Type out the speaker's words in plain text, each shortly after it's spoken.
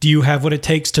Do you have what it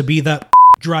takes to be the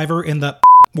driver in the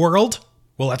world?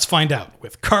 Well, let's find out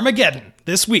with Carmageddon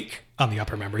this week on the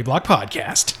Upper Memory Block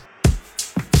Podcast.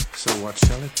 So what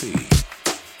shall it be?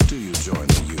 Do you join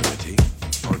the unity,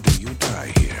 or do you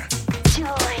die here? Join.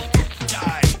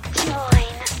 Die. Join.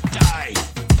 Die.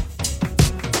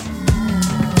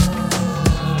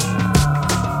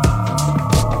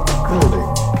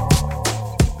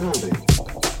 Building.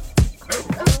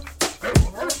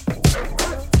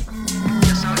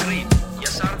 Yes, sir, agreed.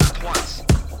 Yes, sir, at once.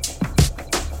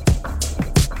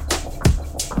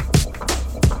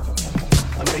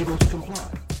 Unable to comply.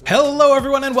 Hello,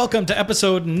 everyone, and welcome to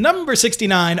episode number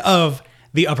 69 of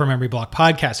the Upper Memory Block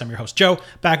Podcast. I'm your host, Joe,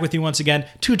 back with you once again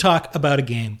to talk about a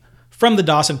game from the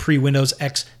DOS and pre-Windows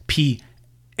XP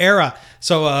era.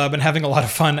 So I've been having a lot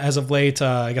of fun as of late.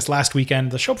 I guess last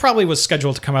weekend, the show probably was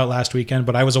scheduled to come out last weekend,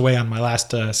 but I was away on my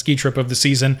last ski trip of the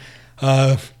season.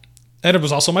 And it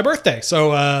was also my birthday.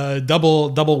 So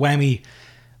double whammy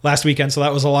last weekend. So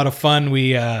that was a lot of fun.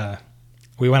 We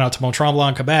went out to Mont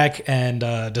Tremblant, Quebec,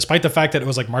 and despite the fact that it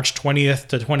was like March 20th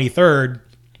to 23rd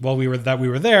while we were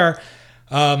there,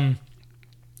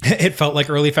 it felt like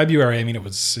early February. I mean,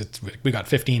 we got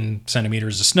 15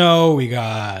 centimeters of snow. We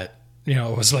got,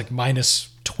 it was like minus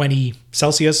 20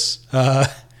 Celsius.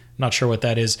 Not sure what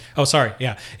that is. Oh, sorry.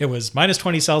 Yeah, it was minus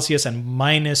 20 Celsius and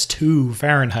minus 2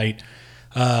 Fahrenheit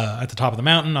at the top of the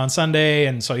mountain on Sunday.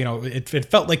 And so, it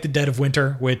felt like the dead of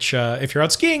winter, which if you're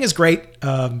out skiing is great.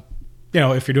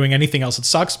 If you're doing anything else, it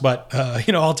sucks, but,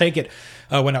 I'll take it.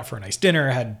 Went out for a nice dinner,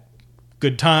 had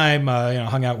good time,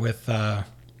 hung out with my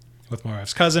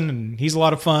wife's cousin, and he's a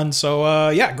lot of fun.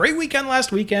 So, great weekend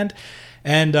last weekend.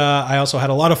 And I also had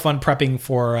a lot of fun prepping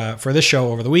for this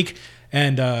show over the week.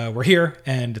 And we're here,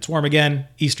 and it's warm again.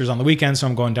 Easter's on the weekend, so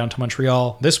I'm going down to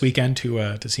Montreal this weekend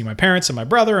to see my parents and my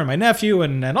brother and my nephew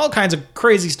and all kinds of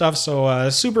crazy stuff. So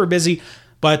super busy,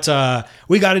 but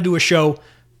we got to do a show.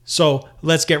 So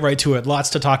let's get right to it. Lots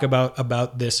to talk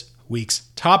about this week's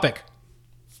topic.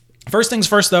 First things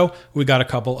first, though, we got a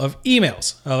couple of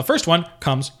emails. The first one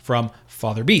comes from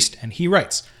Father Beast, and he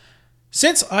writes,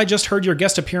 "Since I just heard your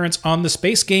guest appearance on the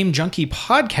Space Game Junkie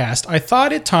podcast, I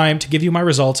thought it time to give you my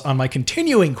results on my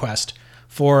continuing quest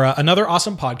for another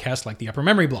awesome podcast like the Upper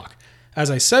Memory Block. As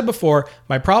I said before,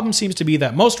 my problem seems to be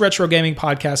that most retro gaming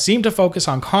podcasts seem to focus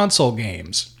on console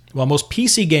games, while most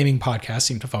PC gaming podcasts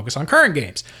seem to focus on current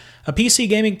games. A PC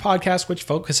gaming podcast which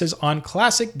focuses on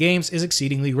classic games is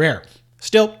exceedingly rare.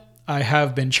 Still, I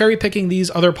have been cherry-picking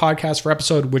these other podcasts for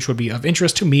episode which would be of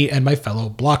interest to me and my fellow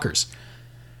blockers.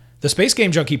 The Space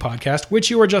Game Junkie podcast, which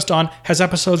you were just on, has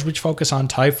episodes which focus on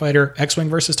TIE Fighter, X-Wing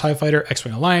vs. TIE Fighter,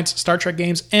 X-Wing Alliance, Star Trek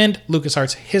games, and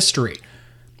LucasArts history.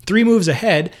 Three Moves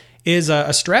Ahead is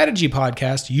a strategy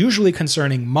podcast usually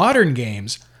concerning modern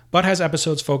games, but has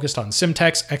episodes focused on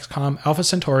Simtex, XCOM, Alpha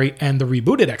Centauri, and the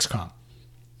rebooted XCOM.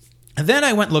 And then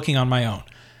I went looking on my own.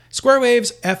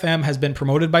 Squarewaves FM has been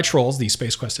promoted by Trolls, the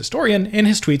Space Quest historian, in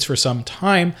his tweets for some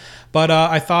time, but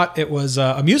I thought it was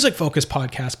a music-focused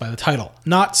podcast by the title.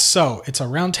 Not so. It's a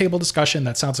roundtable discussion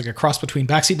that sounds like a cross between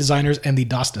Backseat Designers and the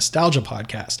DOS Nostalgia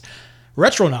podcast.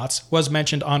 Retronauts was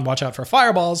mentioned on Watch Out for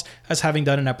Fireballs as having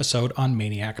done an episode on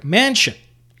Maniac Mansion.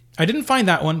 I didn't find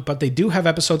that one, but they do have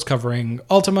episodes covering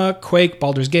Ultima, Quake,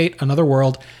 Baldur's Gate, Another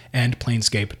World, and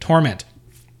Planescape Torment.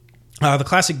 The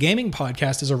Classic Gaming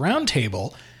podcast is a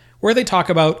roundtable where they talk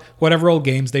about whatever old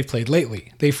games they've played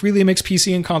lately. They freely mix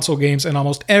PC and console games, and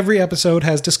almost every episode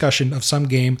has discussion of some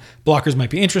game blockers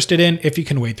might be interested in if you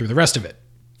can wade through the rest of it.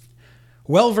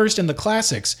 Well Versed in the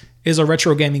Classics is a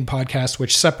retro gaming podcast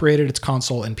which separated its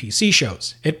console and PC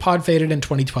shows. It pod-faded in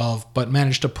 2012, but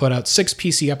managed to put out 6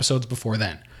 PC episodes before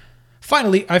then.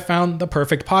 Finally, I found the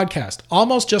perfect podcast.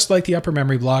 Almost just like the Upper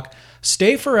Memory Block,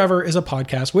 Stay Forever is a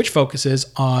podcast which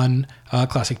focuses on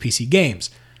classic PC games.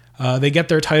 They get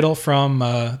their title from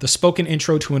the spoken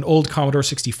intro to an old Commodore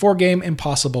 64 game,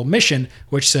 Impossible Mission,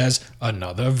 which says,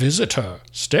 "Another visitor.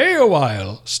 Stay a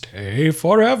while. Stay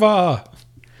forever."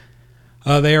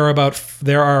 They are about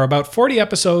 40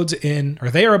 episodes in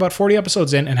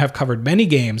and have covered many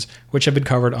games which have been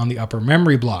covered on the Upper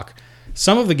Memory Block.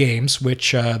 Some of the games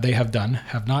which they have done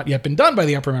have not yet been done by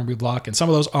the Upper Memory Block, and some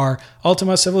of those are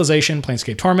Ultima, Civilization,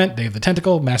 Planescape Torment, Day of the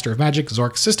Tentacle, Master of Magic,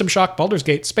 Zork, System Shock, Baldur's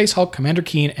Gate, Space Hulk, Commander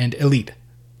Keen, and Elite.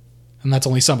 And that's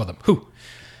only some of them. Whew.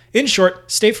 In short,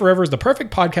 Stay Forever is the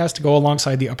perfect podcast to go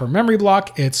alongside the Upper Memory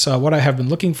Block. It's what I have been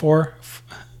looking for.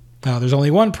 There's only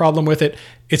one problem with it.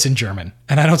 It's in German,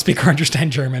 and I don't speak or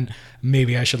understand German.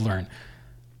 Maybe I should learn.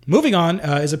 Moving on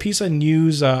is a piece of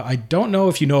news I don't know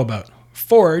if you know about.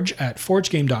 Forge at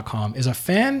forgegame.com is a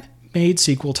fan-made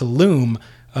sequel to Loom,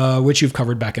 which you've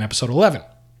covered back in episode 11.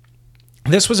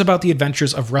 This was about the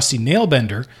adventures of Rusty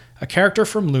Nailbender, a character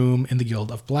from Loom in the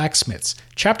Guild of Blacksmiths.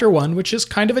 Chapter 1, which is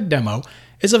kind of a demo,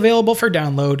 is available for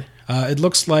download. It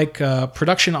looks like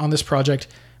production on this project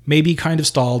may be kind of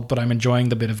stalled, but I'm enjoying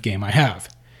the bit of game I have.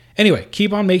 Anyway,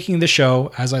 keep on making the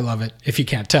show, as I love it, if you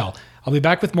can't tell. I'll be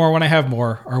back with more when I have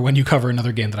more, or when you cover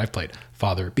another game that I've played,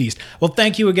 Father Beast. Well,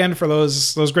 thank you again for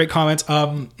those great comments,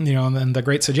 and the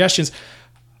great suggestions.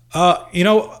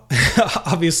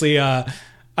 Obviously,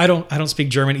 I don't speak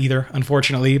German either,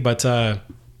 unfortunately, but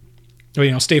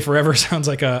Stay Forever sounds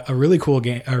like a really cool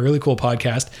game, a really cool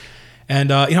podcast.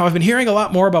 And I've been hearing a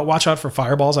lot more about Watch Out for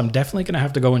Fireballs. I'm definitely going to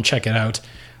have to go and check it out.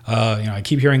 I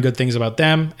keep hearing good things about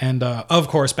them. And of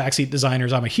course, Backseat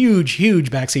Designers. I'm a huge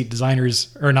Backseat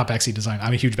Designers, or not Backseat Design.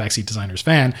 I'm a huge Backseat Designers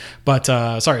fan. But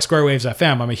Square Waves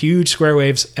FM. I'm a huge Square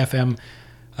Waves FM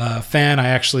fan. I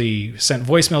actually sent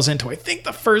voicemails into, I think,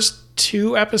 the first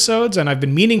 2 episodes, and I've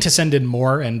been meaning to send in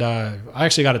more. And I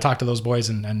actually got to talk to those boys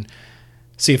and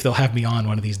see if they'll have me on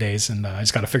one of these days. And I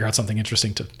just got to figure out something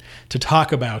interesting to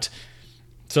talk about.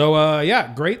 So,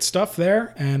 great stuff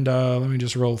there. And let me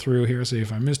just roll through here, see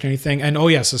if I missed anything. And,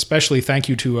 especially thank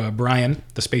you to Brian,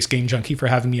 the Space Game Junkie, for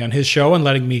having me on his show and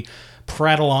letting me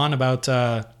prattle on about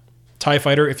TIE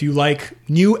Fighter. If you like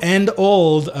new and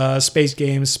old space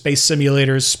games, space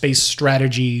simulators, space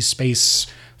strategy, space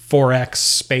 4X,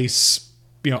 space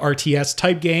RTS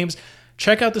type games,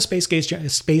 check out the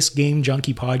Space Game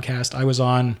Junkie podcast. I was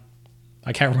on,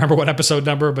 I can't remember what episode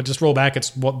number, but just roll back.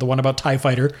 It's the one about TIE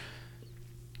Fighter.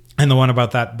 And the one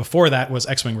about that before that was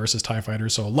X-Wing versus TIE Fighter.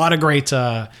 So a lot of great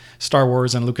Star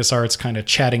Wars and LucasArts kind of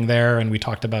chatting there. And we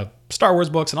talked about Star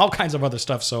Wars books and all kinds of other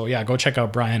stuff. So yeah, go check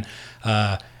out Brian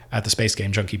at the Space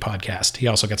Game Junkie podcast. He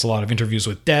also gets a lot of interviews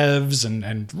with devs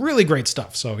and really great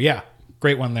stuff. So yeah,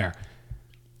 great one there.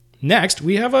 Next,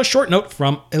 we have a short note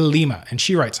from Elima. And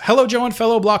she writes, "Hello, Joe and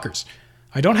fellow blockers.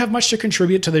 I don't have much to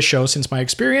contribute to this show since my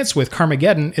experience with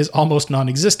Carmageddon is almost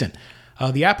non-existent.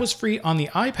 The app was free on the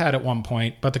iPad at one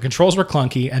point, but the controls were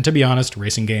clunky, and to be honest,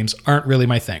 racing games aren't really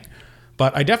my thing.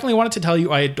 But I definitely wanted to tell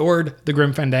you I adored the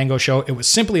Grim Fandango show. It was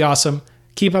simply awesome.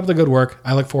 Keep up the good work.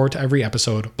 I look forward to every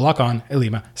episode. Block on,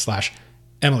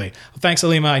 Elima/Emily." Well, thanks,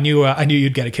 Elima. I knew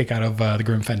you'd get a kick out of the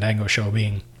Grim Fandango show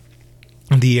being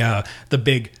the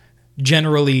big,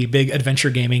 generally big adventure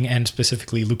gaming and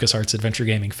specifically LucasArts adventure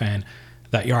gaming fan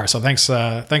that you are. So thanks for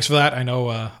that. I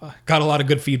know got a lot of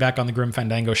good feedback on the Grim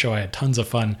Fandango show. I had tons of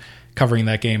fun covering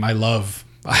that game. I love,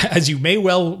 as you may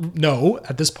well know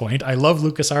at this point, I love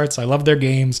LucasArts. I love their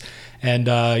games, and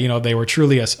they were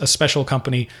truly a special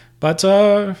company. But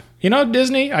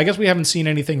Disney, I guess we haven't seen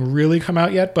anything really come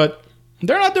out yet, but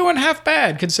they're not doing half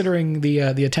bad considering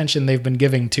the attention they've been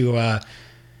giving to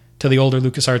the older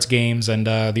LucasArts games and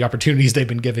the opportunities they've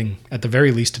been giving, at the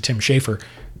very least, to Tim Schafer.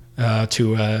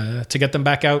 To get them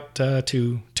back out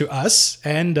to us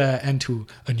and to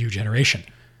a new generation.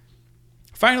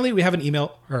 Finally, we have an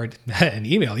email,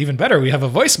 even better, we have a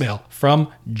voicemail from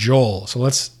Joel. So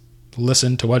let's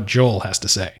listen to what Joel has to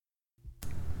say.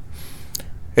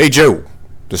 Hey Joe,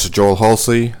 this is Joel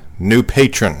Halsey, new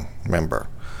patron member.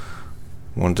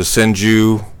 Wanted to send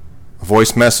you a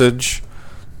voice message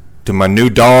to my new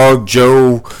dog,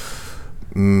 Joe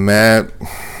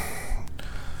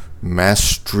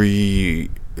Mastri,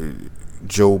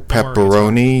 Joe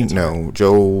Pepperoni, no,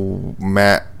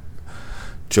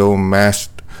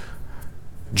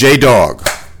 J-Dog,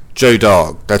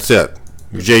 that's it,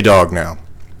 you're J-Dog now.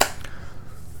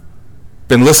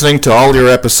 Been listening to all your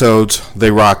episodes, they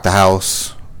rock the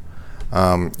house.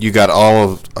 You got all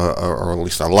of, or at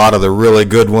least a lot of the really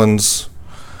good ones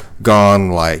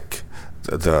gone, like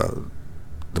the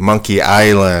Monkey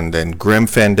Island and Grim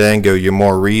Fandango, your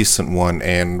more recent one,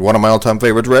 and one of my all-time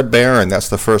favorites, Red Baron. That's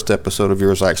the first episode of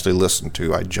yours I actually listened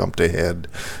to. I jumped ahead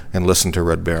and listened to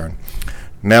Red Baron.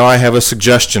 Now I have a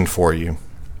suggestion for you.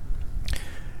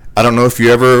 I don't know if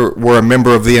you ever were a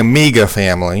member of the Amiga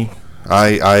family.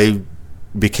 I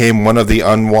became one of the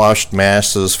unwashed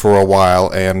masses for a while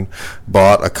and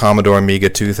bought a Commodore Amiga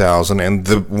 2000,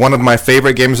 and one of my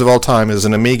favorite games of all time is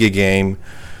an Amiga game,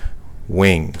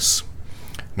 Wings.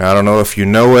 Now, I don't know if you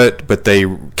know it, but they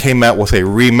came out with a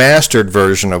remastered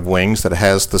version of Wings that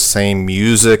has the same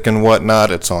music and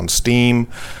whatnot. It's on Steam.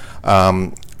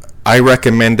 I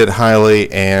recommend it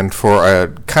highly, and for a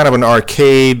kind of an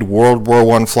arcade World War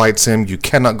I flight sim, you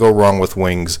cannot go wrong with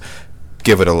Wings.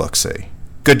 Give it a look-see.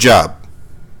 Good job.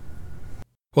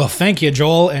 Well, thank you,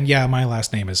 Joel. And yeah, my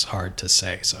last name is hard to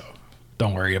say, so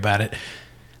don't worry about it.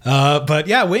 But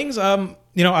yeah, Wings,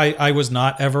 I was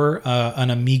not ever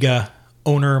an Amiga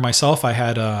owner myself. I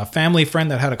had a family friend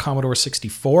that had a Commodore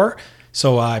 64,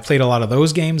 So I played a lot of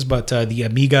those games, but the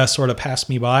Amiga sort of passed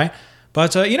me by.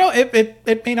 But,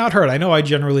 it may not hurt. I know I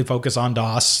generally focus on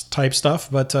DOS type stuff,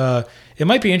 but it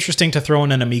might be interesting to throw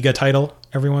in an Amiga title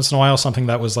every once in a while, something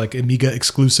that was like Amiga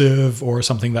exclusive or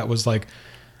something that was like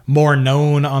more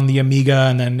known on the Amiga.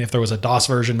 And then if there was a DOS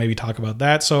version, maybe talk about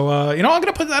that. So, I'm going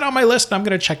to put that on my list and I'm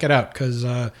going to check it out because,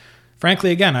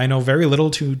 frankly, again, I know very little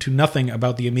to nothing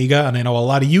about the Amiga. And I know a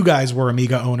lot of you guys were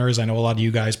Amiga owners. I know a lot of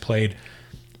you guys played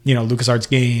LucasArts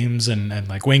games and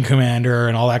like Wing Commander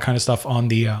and all that kind of stuff on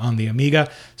the Amiga.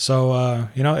 So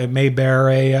it may bear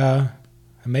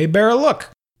a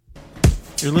look.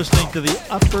 You're listening to the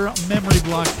Upper Memory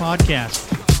Block Podcast.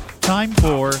 Time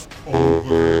for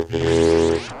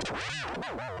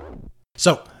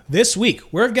So this week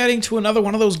we're getting to another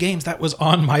one of those games that was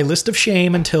on my list of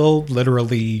shame until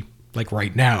literally like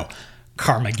right now,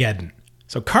 Carmageddon.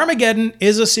 So Carmageddon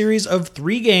is a series of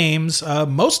 3 games,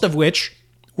 most of which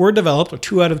were developed, or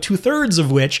 2 out of 2/3 of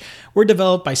which were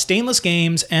developed by Stainless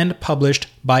Games and published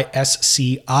by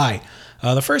SCI.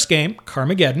 The first game,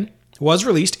 Carmageddon, was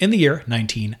released in the year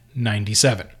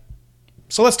 1997.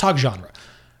 So let's talk genre.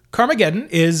 Carmageddon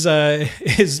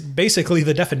is basically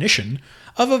the definition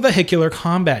of a vehicular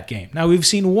combat game. Now, we've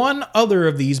seen one other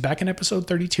of these back in episode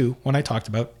 32 when I talked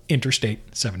about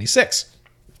Interstate 76.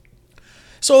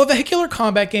 So a vehicular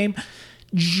combat game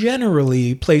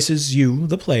generally places you,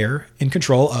 the player, in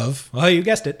control of, well, you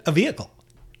guessed it, a vehicle.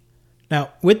 Now,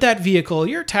 with that vehicle,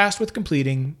 you're tasked with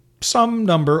completing some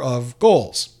number of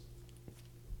goals.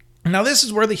 Now, this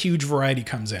is where the huge variety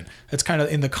comes in. It's kind of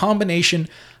in the combination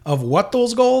of what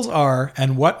those goals are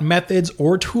and what methods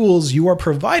or tools you are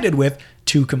provided with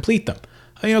to complete them.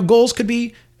 Goals could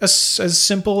be as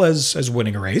simple as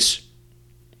winning a race.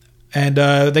 And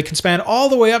they can span all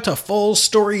the way up to full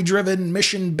story-driven,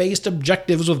 mission-based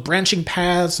objectives with branching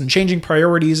paths and changing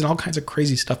priorities and all kinds of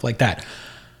crazy stuff like that.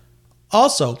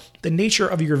 Also, the nature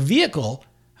of your vehicle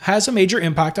has a major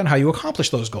impact on how you accomplish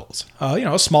those goals.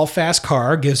 A small, fast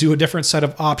car gives you a different set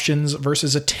of options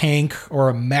versus a tank or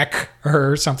a mech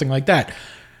or something like that.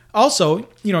 Also,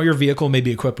 your vehicle may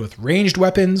be equipped with ranged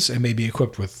weapons. It may be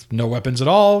equipped with no weapons at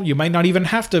all. You might not even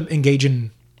have to engage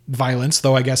in violence,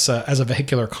 though I guess as a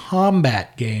vehicular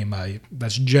combat game,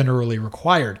 that's generally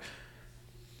required.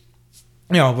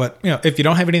 But if you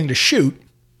don't have anything to shoot,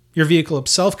 your vehicle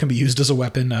itself can be used as a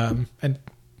weapon, and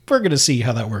we're going to see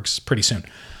how that works pretty soon.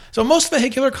 So most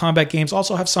vehicular combat games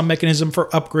also have some mechanism for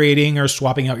upgrading or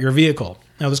swapping out your vehicle.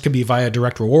 Now, this could be via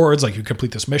direct rewards, like you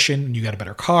complete this mission and you get a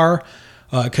better car.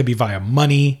 It could be via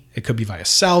money. It could be via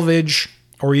salvage,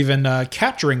 or even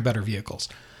capturing better vehicles.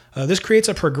 This creates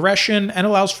a progression and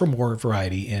allows for more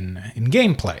variety in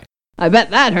gameplay. I bet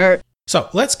that hurt. So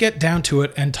let's get down to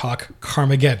it and talk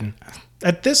Carmageddon.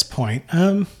 At this point,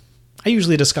 I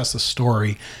usually discuss the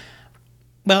story.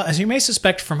 Well, as you may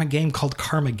suspect from a game called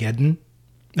Carmageddon,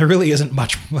 there really isn't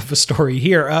much of a story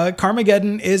here.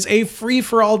 Carmageddon is a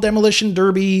free-for-all demolition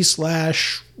derby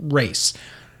 / race.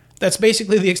 That's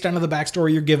basically the extent of the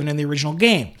backstory you're given in the original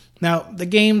game. Now, the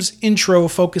game's intro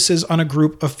focuses on a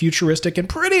group of futuristic and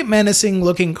pretty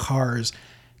menacing-looking cars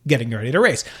getting ready to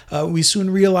race. We soon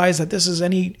realize that this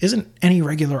isn't any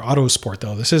regular auto sport,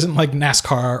 though. This isn't like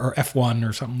NASCAR or F1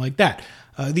 or something like that.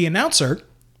 The announcer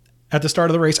at the start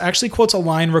of the race actually quotes a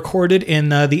line recorded in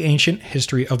the ancient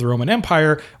history of the Roman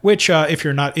Empire, which, if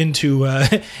you're not into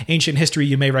ancient history,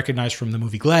 you may recognize from the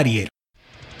movie Gladiator.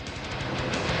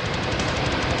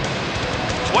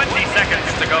 20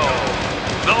 seconds to go.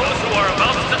 Those who are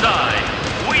about to die,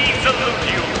 we salute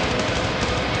you.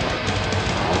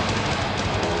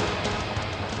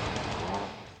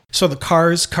 So the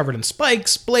cars, covered in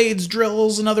spikes, blades,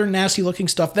 drills, and other nasty-looking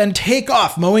stuff, then take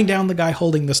off, mowing down the guy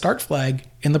holding the start flag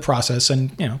in the process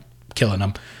and, killing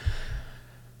him.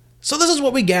 So this is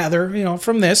what we gather,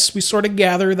 from this. We sort of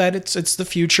gather that it's the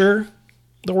future.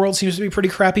 The world seems to be a pretty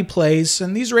crappy place,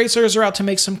 and these racers are out to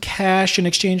make some cash in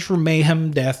exchange for mayhem,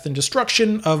 death, and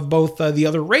destruction of both the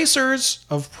other racers,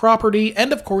 of property,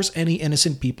 and of course any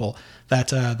innocent people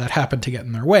that happen to get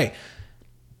in their way.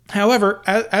 However,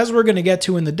 as we're going to get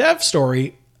to in the dev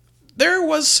story, there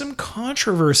was some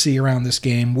controversy around this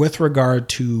game with regard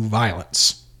to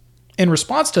violence. In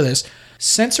response to this,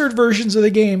 censored versions of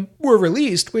the game were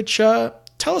released, which tell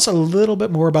us a little bit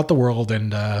more about the world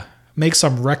and make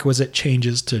some requisite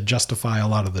changes to justify a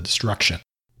lot of the destruction.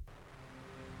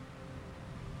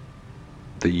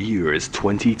 The year is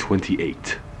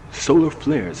 2028. Solar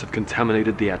flares have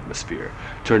contaminated the atmosphere,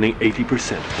 turning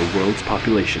 80% of the world's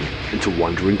population into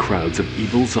wandering crowds of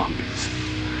evil zombies.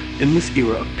 In this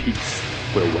era of peace,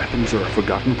 where weapons are a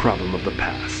forgotten problem of the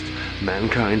past,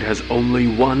 mankind has only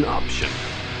one option: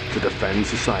 to defend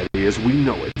society as we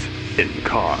know it in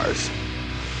cars.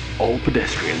 All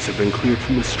pedestrians have been cleared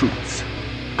from the streets.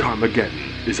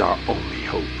 Carmageddon is our only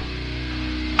hope.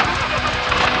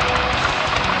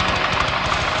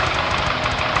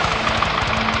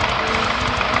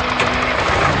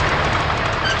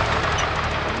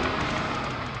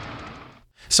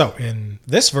 So in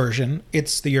this version,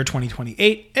 it's the year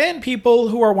 2028, and people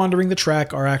who are wandering the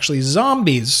track are actually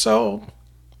zombies. So,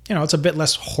 it's a bit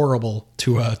less horrible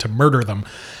to murder them.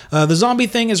 The zombie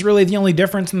thing is really the only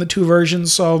difference in the two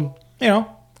versions. So,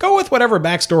 go with whatever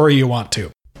backstory you want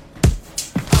to.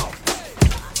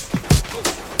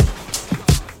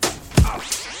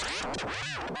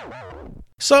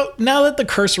 So now that the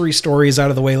cursory story is out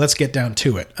of the way, let's get down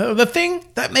to it. The thing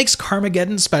that makes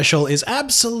Carmageddon special is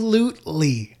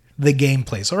absolutely the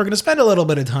gameplay. So we're going to spend a little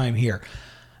bit of time here.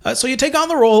 So you take on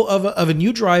the role of a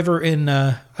new driver in,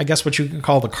 I guess what you can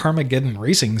call the Carmageddon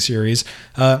racing series.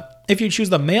 If you choose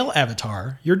the male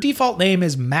avatar, your default name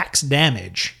is Max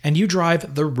Damage, and you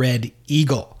drive the Red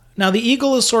Eagle. Now the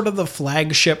Eagle is sort of the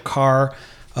flagship car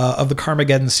of the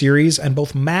Carmageddon series, and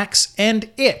both Max and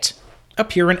it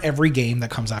appear in every game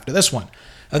that comes after this one.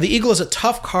 The Eagle is a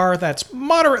tough car that's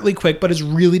moderately quick, but is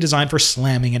really designed for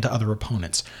slamming into other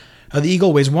opponents. The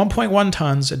Eagle weighs 1.1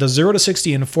 tons, it does 0 to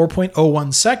 60 in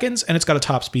 4.01 seconds, and it's got a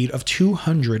top speed of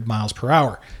 200 miles per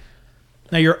hour.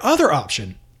 Now your other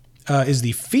option is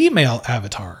the female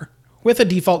avatar with a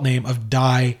default name of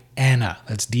Diana.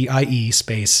 That's D-I-E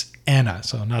space Anna.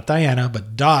 So not Diana,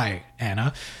 but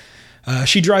Diana.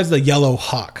 She drives the Yellow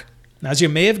Hawk. As you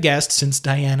may have guessed, since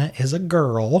Diana is a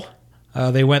girl,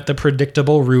 they went the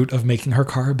predictable route of making her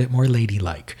car a bit more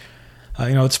ladylike.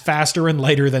 It's faster and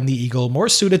lighter than the Eagle, more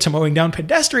suited to mowing down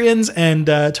pedestrians and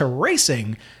to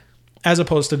racing, as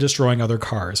opposed to destroying other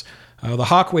cars. The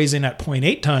Hawk weighs in at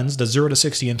 0.8 tons, does 0 to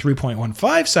 60 in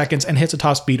 3.15 seconds, and hits a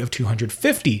top speed of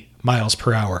 250 miles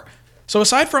per hour. So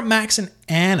aside from Max and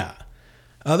Anna,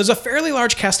 there's a fairly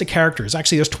large cast of characters.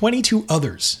 Actually, there's 22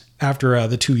 others after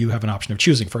the two you have an option of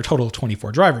choosing, for a total of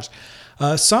 24 drivers.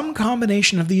 Some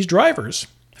combination of these drivers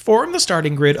form the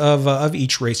starting grid of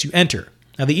each race you enter.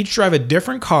 Now, they each drive a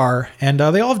different car, and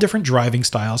they all have different driving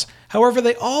styles. However,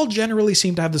 they all generally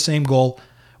seem to have the same goal,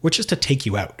 which is to take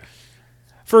you out.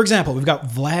 For example, we've got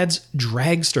Vlad's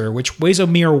Dragster, which weighs a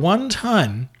mere 1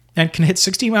 ton and can hit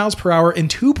 60 miles per hour in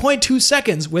 2.2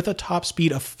 seconds with a top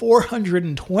speed of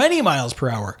 420 miles per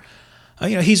hour.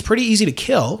 He's pretty easy to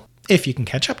kill if you can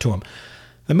catch up to him.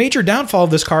 The major downfall of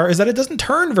this car is that it doesn't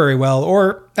turn very well,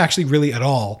 or actually really at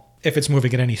all, if it's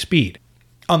moving at any speed.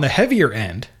 On the heavier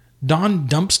end, Don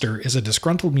Dumpster is a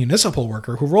disgruntled municipal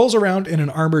worker who rolls around in an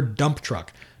armored dump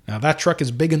truck. Now that truck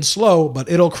is big and slow, but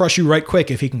it'll crush you right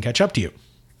quick if he can catch up to you.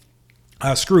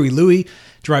 Screwy Louie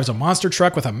drives a monster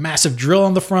truck with a massive drill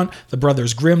on the front. The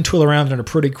brothers Grimm tool around in a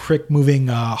pretty quick-moving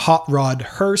hot rod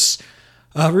hearse.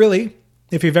 Really,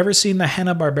 if you've ever seen the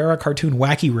Hanna-Barbera cartoon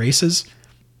Wacky Races,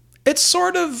 it's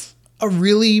sort of a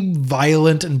really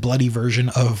violent and bloody version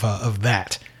of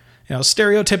that.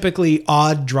 Stereotypically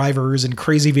odd drivers and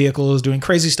crazy vehicles doing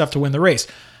crazy stuff to win the race.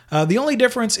 The only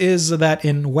difference is that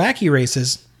in Wacky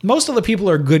Races, most of the people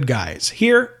are good guys.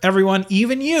 Here, everyone,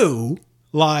 even you,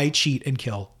 lie, cheat, and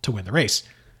kill to win the race.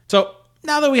 So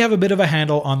now that we have a bit of a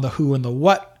handle on the who and the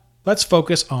what, let's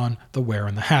focus on the where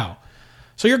and the how.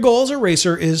 So your goal as a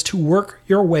racer is to work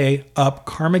your way up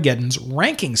Carmageddon's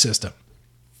ranking system.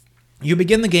 You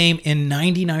begin the game in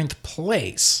 99th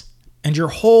place, and your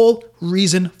whole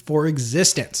reason for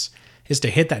existence is to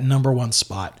hit that number 1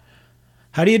 spot.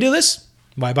 How do you do this?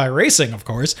 By racing, of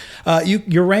course.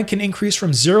 Your rank can increase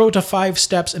from 0 to 5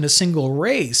 steps in a single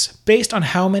race based on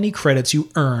how many credits you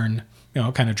earn,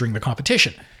 kind of during the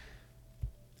competition.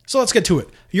 So let's get to it.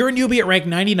 You're a newbie at rank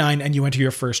 99 and you enter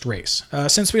your first race.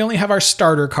 Since we only have our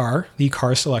starter car, the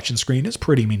car selection screen is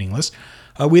pretty meaningless.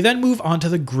 We then move on to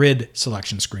the grid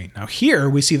selection screen. Now here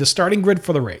we see the starting grid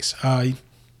for the race.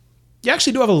 You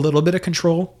actually do have a little bit of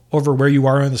control over where you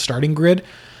are on the starting grid.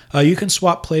 You can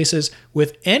swap places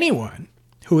with anyone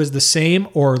who is the same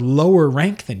or lower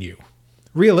rank than you.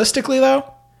 Realistically,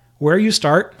 though, where you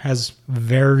start has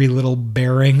very little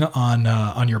bearing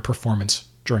on your performance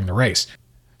during the race.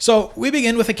 So we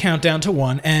begin with a countdown to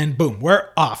 1, and boom, we're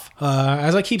off.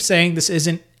 As I keep saying, this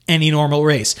isn't any normal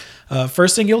race.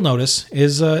 First thing you'll notice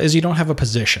is you don't have a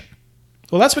position.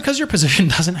 Well, that's because your position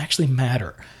doesn't actually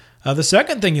matter. The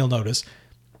second thing you'll notice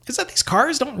is that these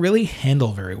cars don't really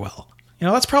handle very well.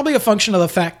 That's probably a function of the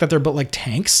fact that they're built like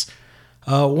tanks.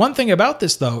 One thing about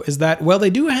this, though, is that while they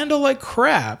do handle like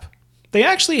crap, they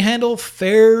actually handle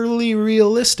fairly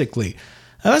realistically.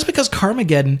 Now, that's because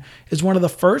Carmageddon is one of the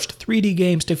first 3D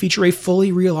games to feature a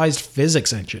fully realized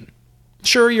physics engine.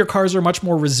 Sure, your cars are much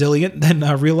more resilient than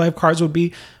real-life cars would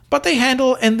be, but they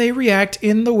handle and they react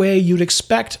in the way you'd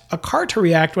expect a car to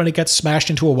react when it gets smashed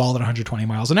into a wall at 120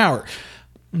 miles an hour.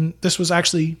 This was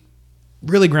actually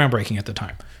really groundbreaking at the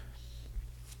time.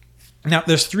 Now,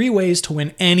 there's 3 ways to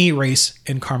win any race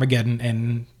in Carmageddon,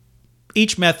 and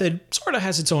each method sort of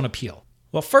has its own appeal.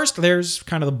 Well, first, there's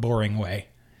kind of the boring way.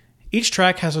 Each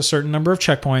track has a certain number of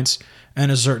checkpoints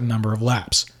and a certain number of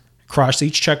laps. Cross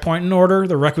each checkpoint in order,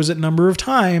 the requisite number of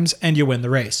times, and you win the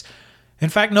race. In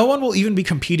fact, no one will even be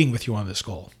competing with you on this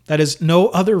goal. That is, no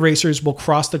other racers will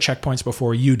cross the checkpoints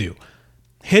before you do.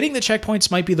 Hitting the checkpoints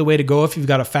might be the way to go if you've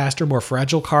got a faster, more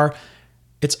fragile car.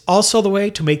 It's also the way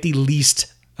to make the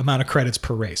least amount of credits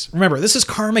per race. Remember, this is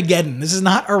Carmageddon. This is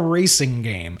not a racing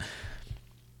game.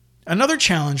 Another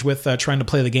challenge with trying to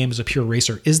play the game as a pure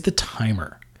racer is the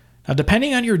timer. Now,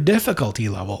 depending on your difficulty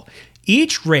level,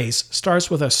 each race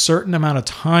starts with a certain amount of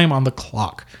time on the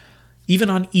clock. Even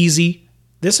on easy,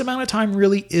 this amount of time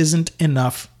really isn't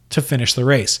enough to finish the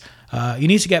race. You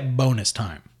need to get bonus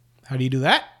time. How do you do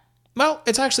that? Well,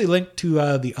 it's actually linked to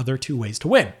the other 2 ways to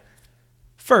win.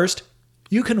 First,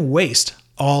 you can waste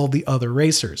all the other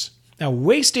racers. Now,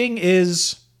 wasting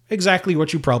is exactly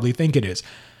what you probably think it is.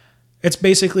 It's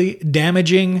basically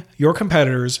damaging your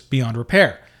competitors beyond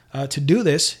repair. To do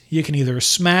this, you can either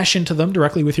smash into them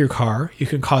directly with your car, you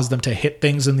can cause them to hit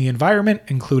things in the environment,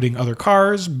 including other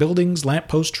cars, buildings,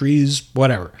 lampposts, trees,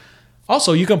 whatever.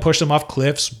 Also, you can push them off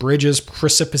cliffs, bridges,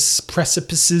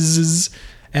 precipices,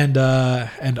 and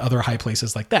other high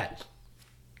places like that.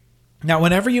 Now,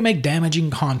 whenever you make damaging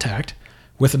contact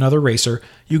with another racer,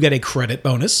 you get a credit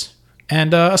bonus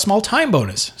and a small time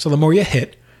bonus. So the more you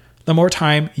hit, the more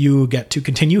time you get to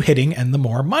continue hitting and the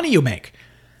more money you make.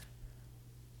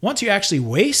 Once you actually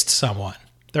waste someone,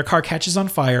 their car catches on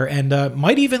fire and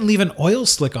might even leave an oil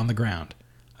slick on the ground.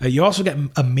 You also get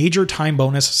a major time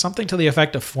bonus, something to the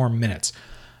effect of 4 minutes.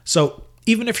 So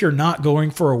even if you're not going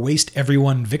for a waste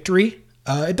everyone victory,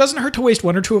 it doesn't hurt to waste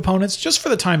 1 or 2 opponents just for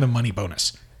the time and money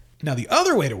bonus. Now, the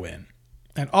other way to win,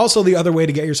 and also the other way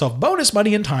to get yourself bonus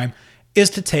money and time, is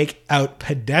to take out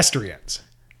pedestrians.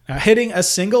 Now, hitting a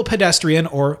single pedestrian,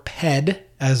 or PED,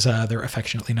 as they're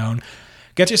affectionately known,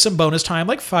 gets you some bonus time,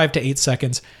 like 5 to 8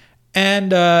 seconds,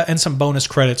 and some bonus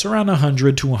credits, around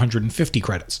 100 to 150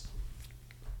 credits.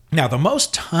 Now, the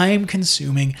most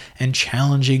time-consuming and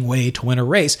challenging way to win a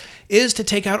race is to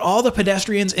take out all the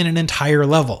pedestrians in an entire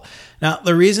level. Now,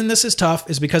 the reason this is tough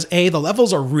is because A, the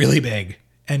levels are really big,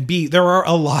 and B, there are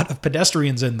a lot of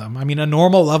pedestrians in them. I mean, a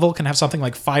normal level can have something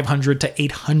like 500 to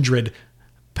 800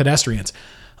 pedestrians.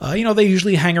 They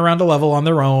usually hang around a level on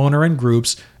their own or in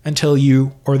groups until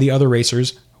you or the other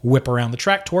racers whip around the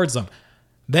track towards them.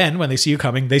 Then, when they see you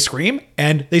coming, they scream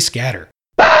and they scatter.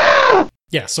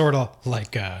 Yeah, sort of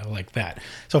like that.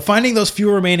 So finding those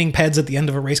few remaining peds at the end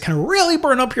of a race can really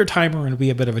burn up your timer and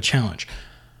be a bit of a challenge.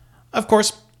 Of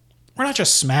course, we're not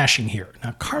just smashing here.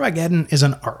 Now, Carmageddon is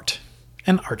an art,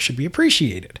 and art should be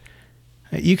appreciated.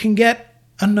 You can get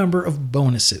a number of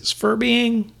bonuses for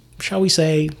being, shall we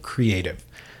say, creative.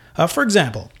 For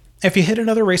example, if you hit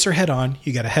another racer head-on,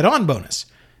 you get a head-on bonus.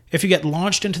 If you get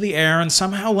launched into the air and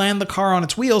somehow land the car on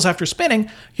its wheels after spinning,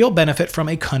 you'll benefit from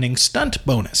a cunning stunt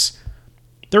bonus.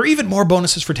 There are even more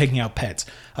bonuses for taking out peds.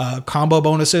 Combo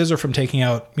bonuses are from taking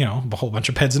out, a whole bunch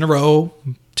of peds in a row,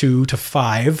 2 to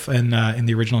 5 in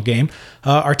the original game.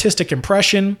 Artistic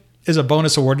impression is a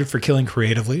bonus awarded for killing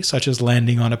creatively, such as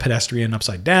landing on a pedestrian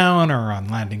upside down or on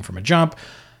landing from a jump.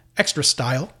 Extra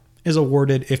style is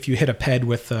awarded if you hit a ped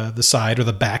with the side or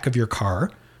the back of your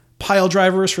car. Pile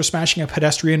drivers for smashing a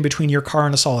pedestrian between your car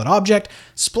and a solid object.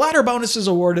 Splatter bonus is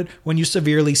awarded when you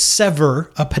severely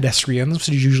sever a pedestrian,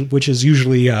 which is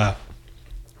usually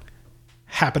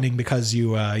happening because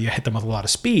you hit them with a lot of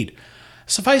speed.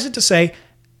 Suffice it to say,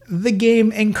 the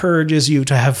game encourages you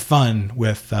to have fun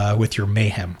with your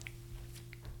mayhem.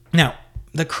 Now,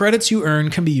 the credits you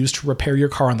earn can be used to repair your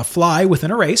car on the fly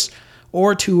within a race,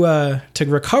 or to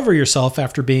recover yourself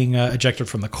after being ejected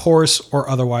from the course or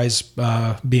otherwise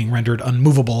being rendered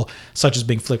unmovable, such as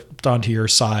being flipped onto your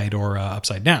side or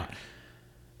upside down.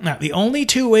 Now, the only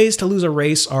 2 ways to lose a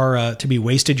race are to be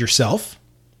wasted yourself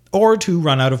or to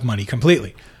run out of money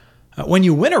completely. When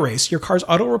you win a race, your car's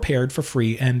auto-repaired for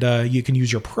free, and you can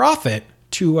use your profit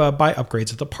to buy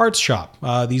upgrades at the parts shop.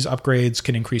 These upgrades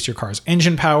can increase your car's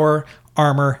engine power,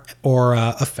 armor, or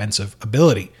offensive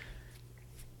ability.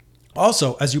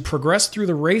 Also, as you progress through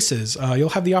the races, you'll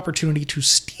have the opportunity to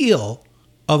steal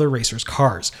other racers'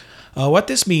 cars. What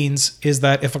this means is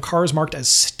that if a car is marked as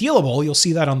stealable, you'll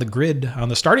see that on the grid, on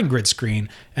the starting grid screen,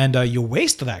 and you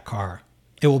waste that car.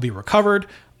 It will be recovered,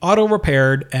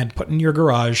 auto-repaired, and put in your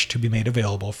garage to be made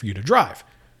available for you to drive.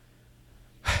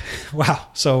 Wow.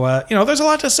 So, there's a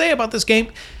lot to say about this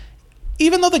game,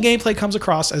 even though the gameplay comes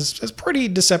across as pretty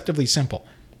deceptively simple.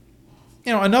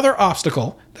 Another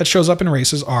obstacle that shows up in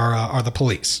races are the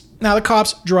police. Now, the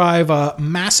cops drive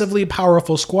massively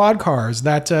powerful squad cars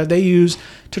that they use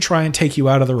to try and take you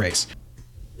out of the race.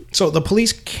 So the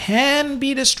police can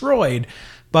be destroyed,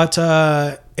 but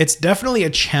it's definitely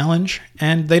a challenge,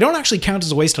 and they don't actually count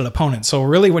as a wasted opponent. So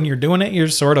really, when you're doing it, you're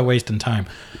sort of wasting time.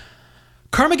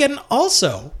 Carmageddon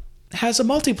also has a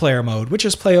multiplayer mode, which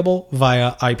is playable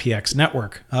via IPX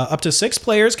network. Up to 6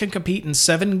 players can compete in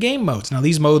 7 game modes. Now,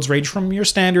 these modes range from your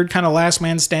standard kind of last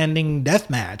man standing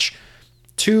deathmatch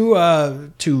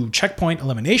to checkpoint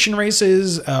elimination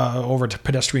races, over to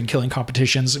pedestrian killing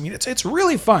competitions. I mean, it's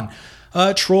really fun.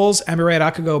 Trolls, Amirat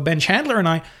Akago, Ben Chandler, and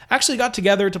I actually got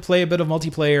together to play a bit of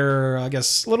multiplayer, I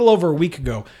guess, a little over a week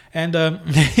ago. And,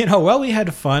 we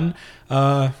had fun.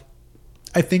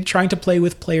 I think trying to play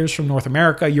with players from North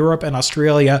America, Europe, and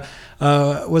Australia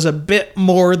was a bit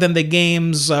more than the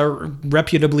game's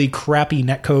reputably crappy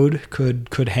netcode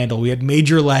could handle. We had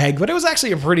major lag, but it was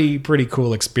actually a pretty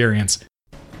cool experience.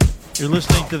 You're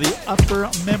listening to the Upper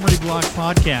Memory Block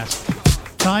Podcast.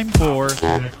 Time for...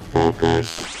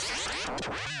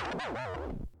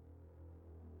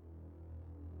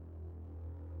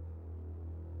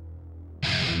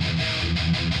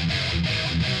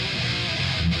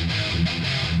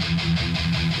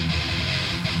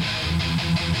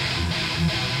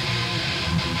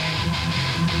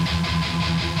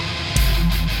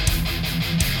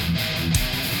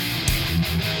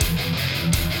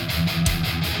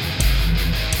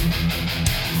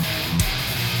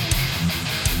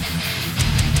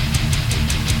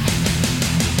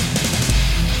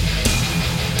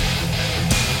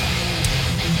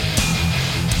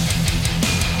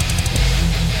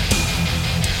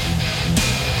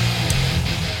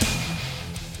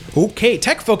 Okay,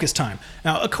 tech focus time.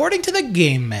 Now, according to the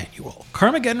game manual,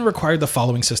 Carmageddon required the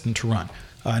following system to run.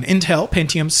 An Intel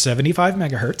Pentium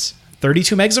 75MHz,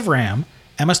 32 megs of RAM,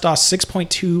 MS-DOS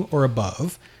 6.2 or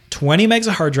above, 20 megs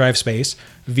of hard drive space,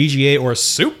 VGA or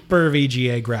Super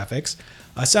VGA graphics,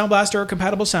 a Sound Blaster or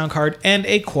compatible sound card, and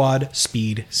a quad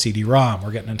speed CD-ROM.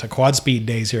 We're getting into quad speed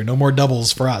days here, no more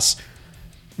doubles for us.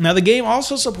 Now, the game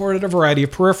also supported a variety of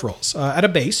peripherals. At a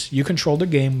base, you controlled the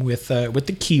game with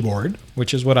the keyboard,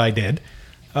 which is what I did.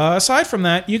 Aside from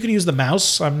that, you could use the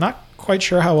mouse. I'm not quite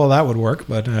sure how well that would work,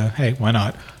 but hey, why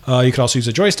not? You could also use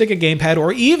a joystick, a gamepad,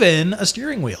 or even a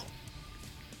steering wheel.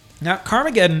 Now,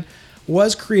 Carmageddon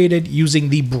was created using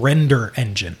the Brender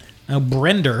engine. Now,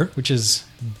 Brender, which is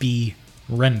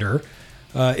B-Render,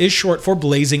 is short for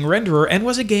Blazing Renderer and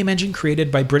was a game engine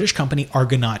created by British company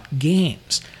Argonaut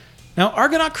Games. Now,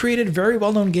 Argonaut created very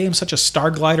well-known games such as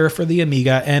Starglider for the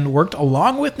Amiga and worked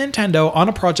along with Nintendo on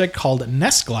a project called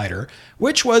NES Glider,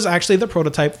 which was actually the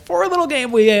prototype for a little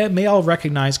game we may all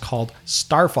recognize called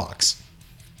Star Fox.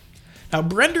 Now,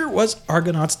 Brender was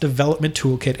Argonaut's development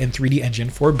toolkit and 3D engine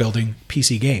for building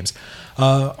PC games.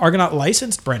 Argonaut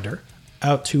licensed Brender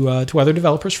out to other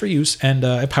developers for use, and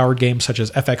it powered games such as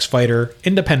FX Fighter,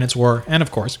 Independence War, and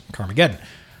of course, Carmageddon.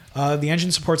 The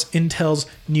engine supports Intel's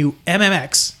new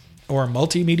MMX, or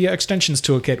Multimedia Extensions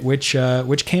Toolkit,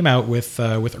 which came out with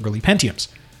early Pentiums.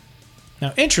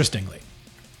 Now, interestingly,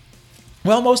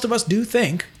 well, most of us do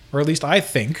think, or at least I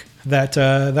think, that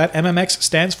that MMX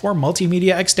stands for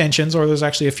Multimedia Extensions, or there's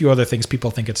actually a few other things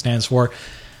people think it stands for.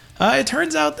 It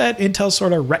turns out that Intel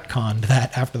sort of retconned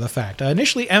that after the fact.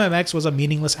 Initially, MMX was a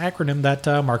meaningless acronym that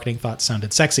marketing thought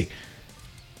sounded sexy.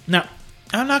 Now,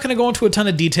 I'm not going to go into a ton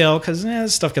of detail because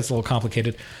this stuff gets a little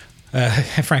complicated.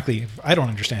 Frankly, I don't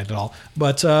understand it all.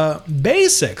 But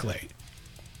basically,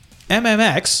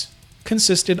 MMX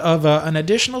consisted of an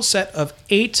additional set of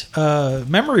 8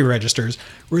 memory registers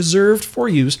reserved for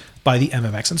use by the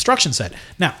MMX instruction set.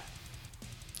 Now,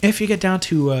 if you get down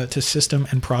to system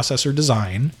and processor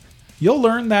design, you'll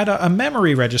learn that a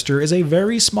memory register is a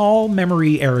very small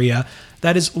memory area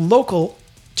that is local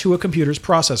to a computer's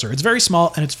processor. It's very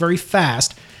small and it's very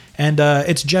fast, and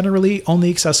it's generally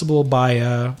only accessible by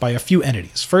a few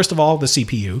entities. First of all, the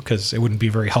CPU, because it wouldn't be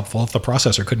very helpful if the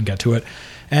processor couldn't get to it.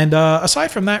 And aside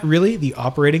from that, really, the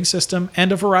operating system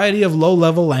and a variety of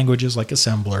low-level languages like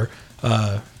assembler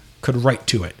could write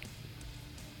to it.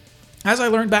 As I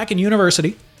learned back in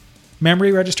university,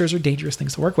 memory registers are dangerous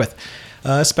things to work with,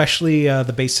 especially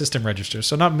the base system registers.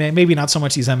 So maybe not so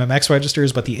much these MMX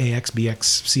registers, but the AX, BX,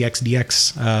 CX,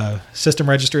 DX system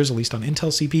registers, at least on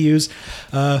Intel CPUs.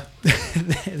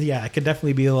 Yeah, it can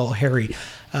definitely be a little hairy.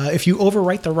 If you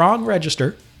overwrite the wrong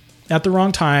register at the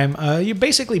wrong time, you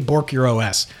basically bork your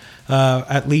OS,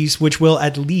 which will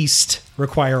at least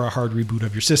require a hard reboot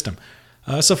of your system.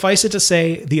 Suffice it to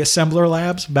say, the assembler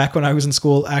labs back when I was in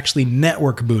school actually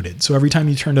network booted. So every time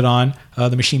you turned it on,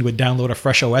 the machine would download a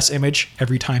fresh OS image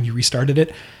every time you restarted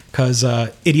it, because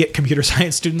idiot computer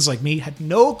science students like me had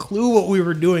no clue what we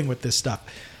were doing with this stuff.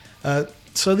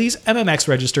 So these MMX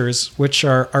registers, which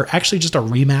are actually just a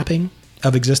remapping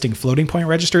of existing floating point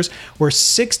registers, were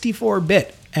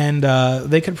 64-bit, and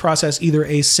they could process either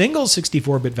a single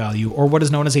 64-bit value or what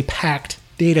is known as a packed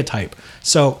data type.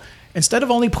 So instead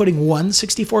of only putting one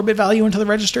 64-bit value into the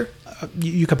register,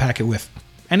 you could pack it with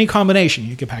any combination.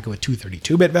 You could pack it with two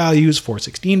 32-bit values, four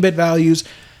 16-bit values.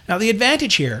 Now, the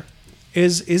advantage here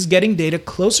is getting data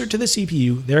closer to the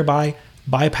CPU, thereby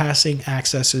bypassing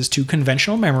accesses to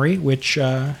conventional memory, which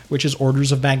is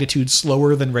orders of magnitude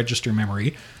slower than register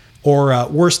memory, or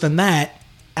worse than that,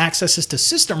 accesses to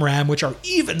system RAM, which are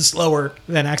even slower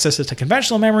than accesses to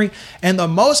conventional memory, and the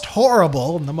most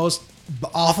horrible and the most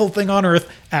awful thing on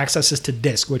earth, accesses to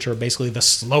disk, which are basically the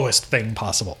slowest thing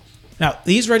possible. Now,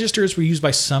 these registers were used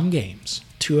by some games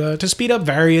to speed up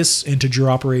various integer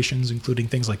operations, including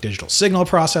things like digital signal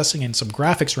processing and some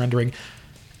graphics rendering.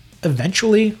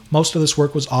 Eventually, most of this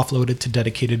work was offloaded to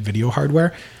dedicated video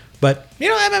hardware, but,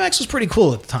 MMX was pretty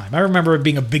cool at the time. I remember it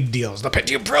being a big deal. It was the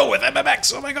Pentium Pro with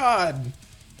MMX, oh my god!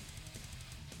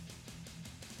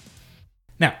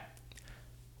 Now,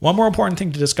 one more important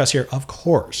thing to discuss here, of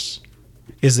course,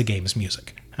 is the game's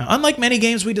music. Now, unlike many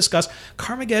games we discuss,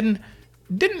 Carmageddon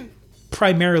didn't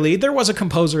primarily, there was a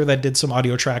composer that did some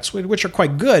audio tracks, which are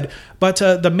quite good, but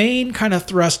the main kind of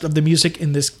thrust of the music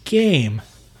in this game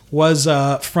was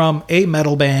from a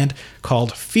metal band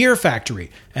called Fear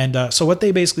Factory. And so what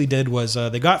they basically did was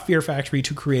they got Fear Factory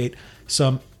to create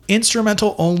some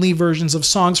instrumental-only versions of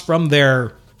songs from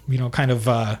their, kind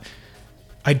of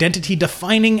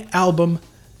identity-defining album,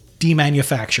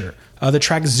 Demanufacture. The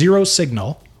track Zero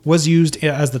Signal was used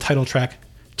as the title track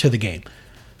to the game.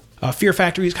 Fear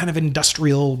Factory is kind of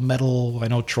industrial metal. I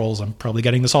know, trolls, I'm probably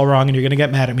getting this all wrong and you're going to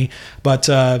get mad at me. But,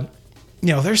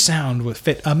 their sound would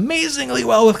fit amazingly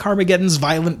well with Carmageddon's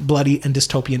violent, bloody, and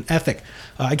dystopian ethic.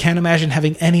 I can't imagine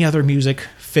having any other music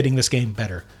fitting this game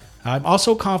better. I'm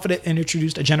also confident it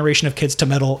introduced a generation of kids to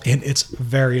metal in its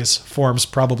various forms,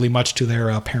 probably much to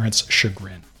their parents'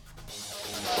 chagrin.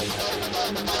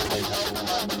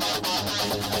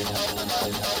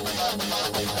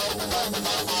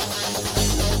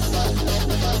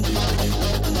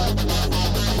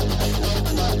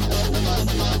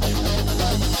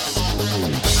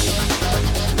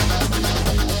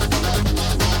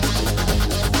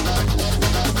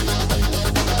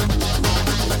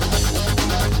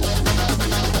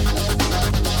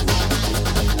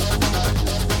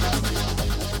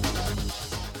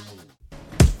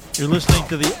 You're listening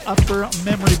to the Upper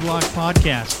Memory Block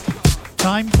Podcast.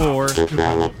 Time for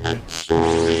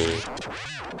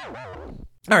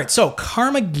All right, so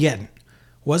Carmageddon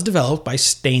was developed by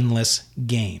Stainless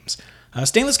Games.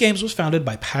 Stainless Games was founded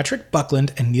by Patrick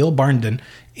Buckland and Neil Barnden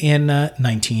in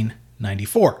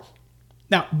 1994.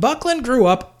 Now, Buckland grew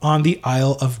up on the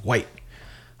Isle of Wight.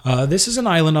 This is an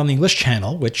island on the English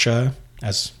Channel, which,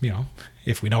 as you know,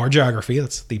 if we know our geography,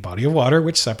 that's the body of water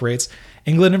which separates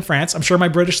England and France. I'm sure my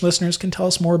British listeners can tell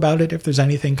us more about it if there's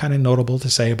anything kind of notable to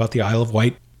say about the Isle of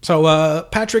Wight. So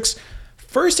Patrick's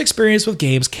first experience with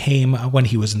games came when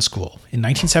he was in school. In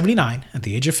 1979, at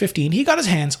the age of 15, he got his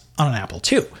hands on an Apple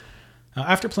II.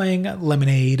 After playing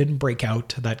Lemonade and Breakout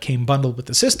that came bundled with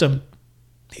the system,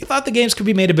 he thought the games could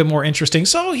be made a bit more interesting,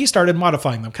 so he started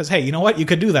modifying them. Because, hey, you know what? You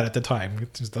could do that at the time.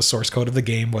 The source code of the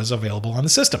game was available on the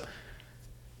system.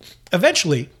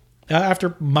 Eventually,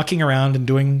 after mucking around and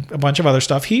doing a bunch of other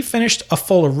stuff, he finished a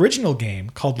full original game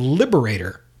called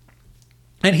Liberator.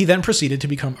 And he then proceeded to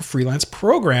become a freelance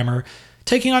programmer,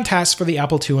 taking on tasks for the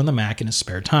Apple II and the Mac in his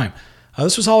spare time.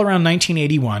 This was all around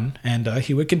 1981, and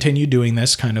he would continue doing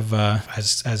this kind of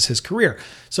as his career.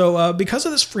 So because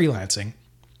of this freelancing,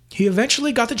 he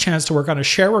eventually got the chance to work on a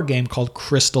shareware game called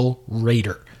Crystal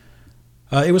Raider.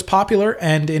 It was popular,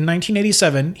 and in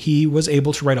 1987, he was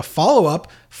able to write a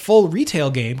follow-up full retail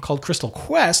game called Crystal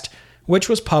Quest, which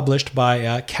was published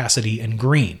by Cassidy and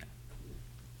Green.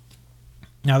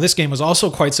 Now, this game was also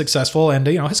quite successful, and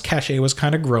his cachet was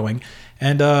kind of growing.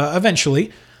 And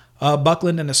eventually,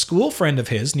 Buckland and a school friend of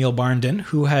his, Neil Barnden,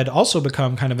 who had also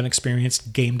become kind of an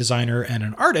experienced game designer and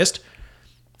an artist,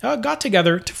 got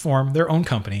together to form their own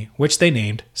company, which they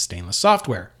named Stainless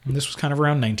Software. And this was kind of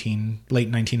around late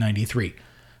 1993.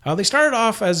 They started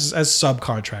off as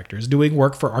subcontractors, doing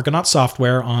work for Argonaut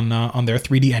Software on their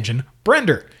 3D engine,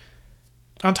 Brender.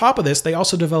 On top of this, they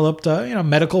also developed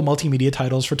medical multimedia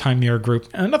titles for Time Mirror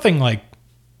Group. Nothing like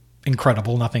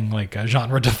incredible, nothing like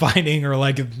genre defining or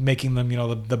like making them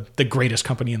the greatest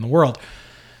company in the world.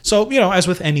 So as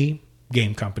with any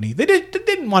game company, they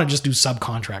didn't want to just do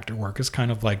subcontractor work. It's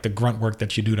kind of like the grunt work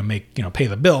that you do to make pay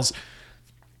the bills.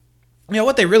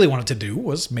 What they really wanted to do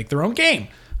was make their own game.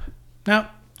 Now,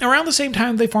 around the same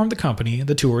time they formed the company,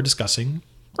 the two were discussing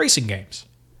racing games.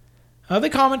 They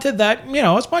commented that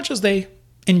as much as they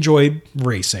enjoyed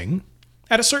racing,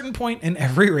 at a certain point in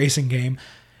every racing game,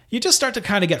 you just start to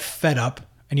kind of get fed up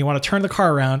and you want to turn the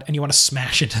car around and you want to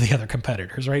smash into the other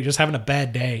competitors, right? You're just having a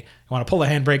bad day. You want to pull the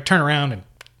handbrake, turn around, and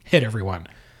hit everyone.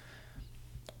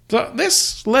 So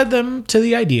this led them to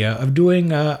the idea of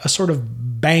doing a sort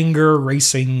of banger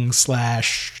racing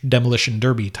 / demolition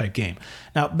derby type game.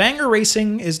 Now, banger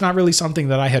racing is not really something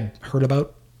that I had heard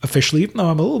about officially, even though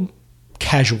I'm a little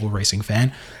casual racing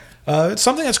fan. It's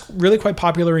something that's really quite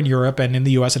popular in Europe, and in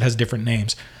the US it has different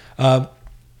names.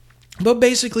 But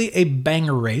basically, a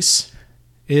banger race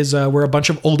is where a bunch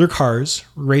of older cars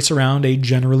race around a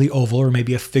generally oval or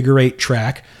maybe a figure-8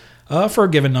 track for a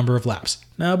given number of laps.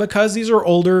 Now, because these are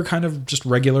older, kind of just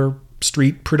regular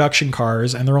street production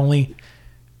cars, and they're only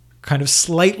kind of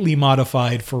slightly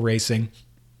modified for racing,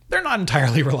 they're not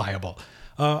entirely reliable.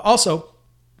 Also,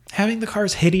 having the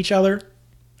cars hit each other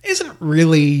isn't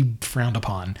really frowned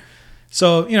upon.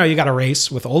 So, you got a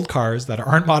race with old cars that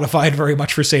aren't modified very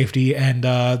much for safety and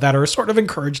that are sort of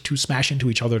encouraged to smash into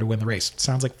each other to win the race.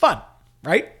 Sounds like fun,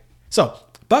 right? So,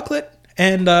 Bucklet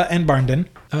and Barnden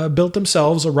built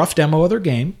themselves a rough demo of their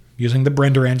game using the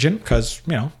Brender engine because,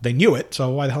 they knew it, so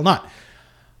why the hell not?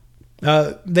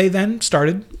 They then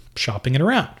started shopping it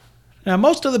around. Now,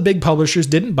 most of the big publishers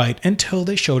didn't bite until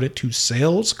they showed it to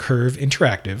Sales Curve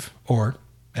Interactive, or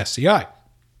SCI.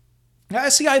 Now,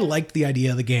 SCI liked the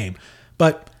idea of the game,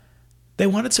 but they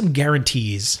wanted some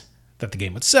guarantees that the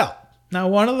game would sell. Now,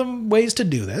 one of the ways to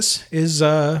do this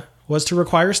was to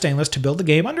require Stainless to build the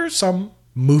game under some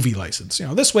movie license.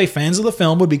 This way fans of the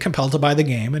film would be compelled to buy the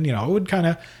game and, it would kind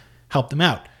of help them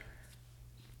out.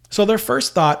 So their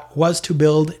first thought was to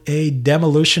build a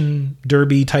demolition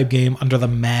derby type game under the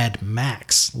Mad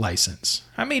Max license.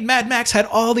 I mean, Mad Max had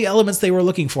all the elements they were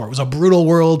looking for. It was a brutal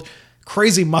world,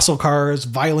 crazy muscle cars,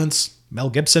 violence, Mel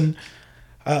Gibson.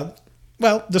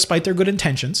 Well, despite their good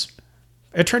intentions,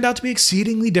 it turned out to be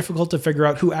exceedingly difficult to figure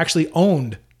out who actually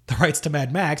owned the rights to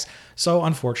Mad Max, so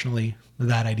unfortunately,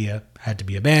 that idea had to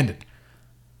be abandoned.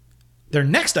 Their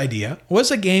next idea was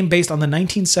a game based on the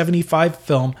 1975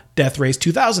 film Death Race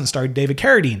 2000, starring David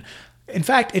Carradine. In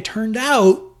fact, it turned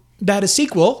out that a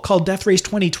sequel called Death Race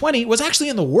 2020 was actually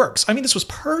in the works. I mean, this was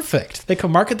perfect. They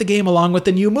could market the game along with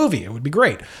the new movie. It would be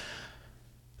great.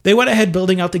 They went ahead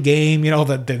building out the game. The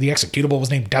executable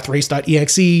was named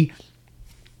deathrace.exe.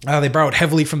 They borrowed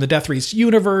heavily from the Death Race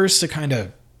universe to kind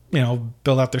of,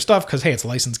 build out their stuff because, hey, it's a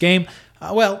licensed game.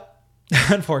 Well,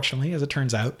 unfortunately, as it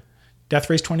turns out, Death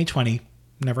Race 2020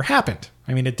 never happened.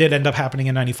 I mean, it did end up happening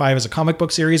in 95 as a comic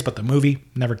book series, but the movie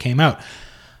never came out.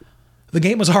 The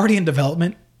game was already in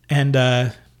development, and,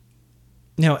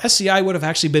 SCI would have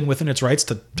actually been within its rights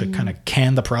to kind of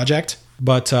can the project,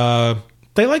 but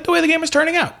they liked the way the game was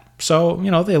turning out. So,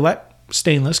 they let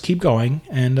Stainless keep going,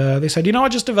 and they said,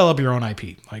 just develop your own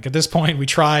IP. Like, at this point, we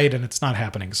tried, and it's not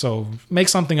happening, so make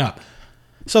something up.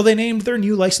 So they named their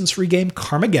new license-free game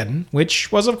Carmageddon,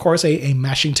 which was, of course, a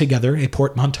mashing together, a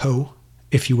portmanteau,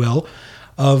 if you will,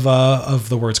 of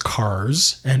the words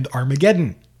cars and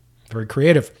Armageddon. Very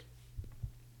creative.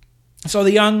 So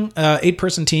the young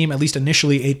 8-person team, at least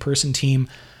initially 8-person team,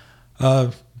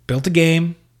 built a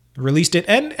game, released it,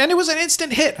 and it was an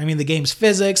instant hit. I mean, the game's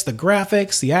physics, the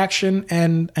graphics, the action,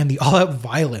 and the all-out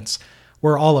violence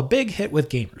were all a big hit with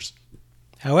gamers.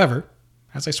 However,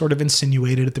 as I sort of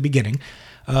insinuated at the beginning,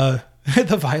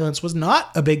 the violence was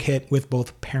not a big hit with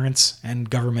both parents and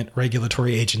government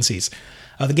regulatory agencies.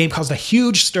 The game caused a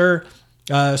huge stir,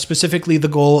 specifically the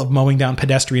goal of mowing down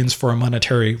pedestrians for a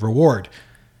monetary reward.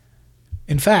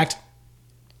 In fact,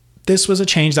 this was a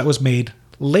change that was made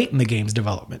late in the game's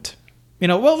development.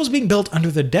 What was being built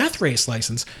under the Death Race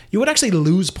license, you would actually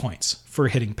lose points for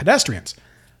hitting pedestrians.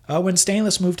 When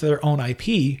Stainless moved to their own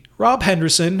IP, Rob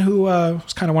Henderson, who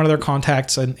was kind of one of their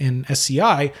contacts in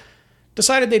SCI,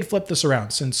 decided they'd flip this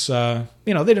around since, they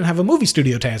didn't have a movie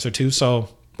studio to answer to, so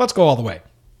let's go all the way.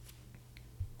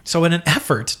 So in an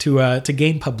effort to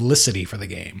gain publicity for the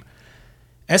game,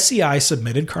 SCI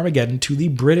submitted Carmageddon to the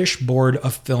British Board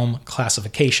of Film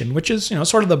Classification, which is,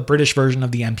 sort of the British version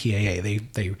of the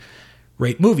MPAA. They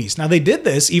rate movies. Now, they did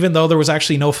this even though there was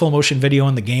actually no full motion video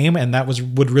in the game, and that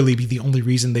would really be the only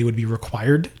reason they would be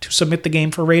required to submit the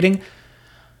game for rating.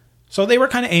 So they were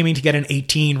kind of aiming to get an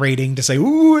 18 rating to say,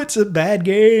 ooh, it's a bad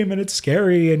game and it's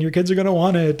scary and your kids are going to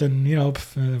want it and,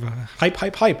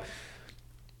 hype.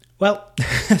 Well,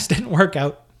 this didn't work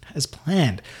out as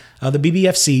planned. The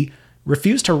BBFC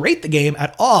refused to rate the game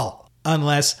at all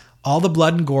unless all the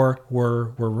blood and gore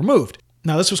were removed.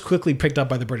 Now, this was quickly picked up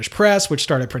by the British press, which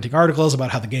started printing articles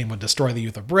about how the game would destroy the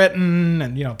youth of Britain,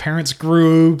 and, parents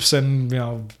groups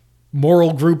and,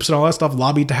 moral groups and all that stuff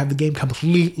lobbied to have the game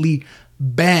completely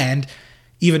banned,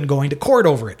 even going to court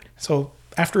over it. So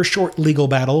after a short legal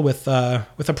battle with a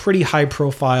pretty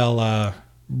high-profile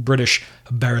British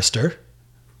barrister,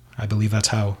 I believe that's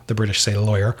how the British say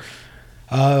lawyer,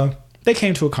 they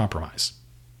came to a compromise.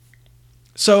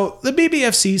 So the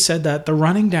BBFC said that the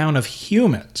running down of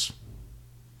humans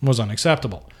was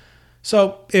unacceptable.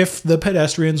 So if the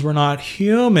pedestrians were not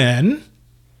human,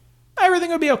 everything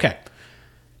would be okay.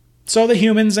 So the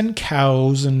humans and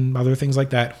cows and other things like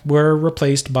that were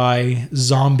replaced by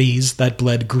zombies that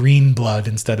bled green blood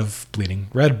instead of bleeding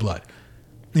red blood.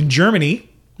 In Germany,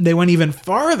 they went even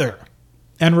farther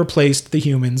and replaced the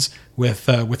humans with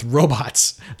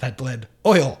robots that bled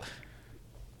oil.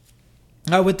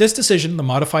 With this decision, the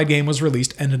modified game was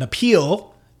released and an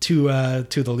appeal to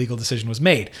the legal decision was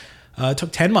made. It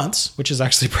took 10 months, which is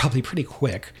actually probably pretty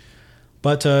quick.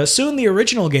 But soon the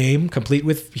original game, complete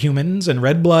with humans and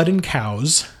red blood and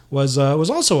cows, was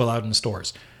also allowed in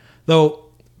stores. Though,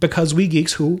 because we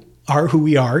geeks who are who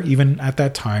we are, even at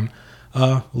that time,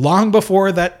 long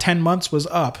before that 10 months was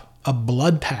up, a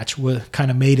blood patch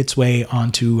kind of made its way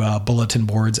onto bulletin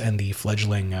boards and the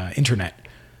fledgling internet.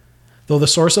 Though the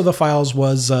source of the files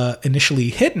was initially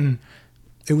hidden,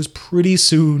 it was pretty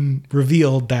soon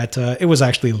revealed that it was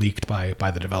actually leaked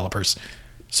by the developers.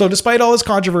 So despite all this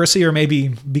controversy, or maybe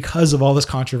because of all this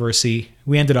controversy,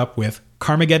 we ended up with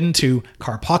Carmageddon 2,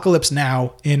 Carpocalypse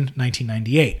Now in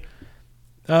 1998.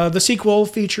 The sequel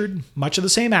featured much of the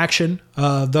same action,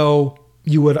 though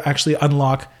you would actually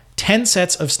unlock 10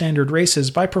 sets of standard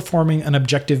races by performing an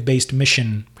objective-based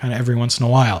mission kind of every once in a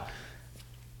while.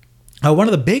 One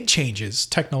of the big changes,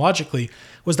 technologically,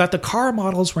 was that the car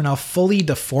models were now fully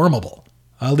deformable,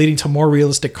 leading to more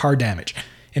realistic car damage.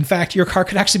 In fact, your car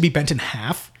could actually be bent in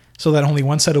half so that only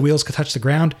one set of wheels could touch the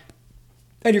ground.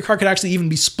 And your car could actually even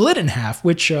be split in half,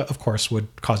 which, of course, would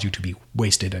cause you to be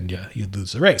wasted and you'd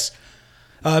lose the race.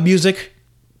 Music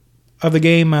of the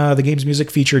game's music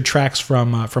featured tracks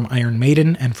from Iron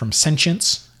Maiden and from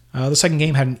Sentience. The second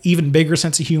game had an even bigger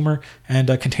sense of humor and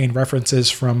contained references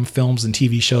from films and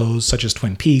TV shows such as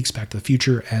Twin Peaks, Back to the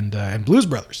Future, and Blues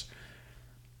Brothers.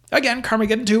 Again,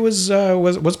 Carmageddon 2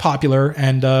 was popular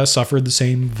and suffered the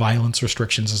same violence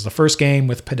restrictions as the first game,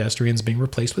 with pedestrians being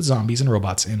replaced with zombies and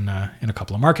robots in a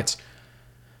couple of markets.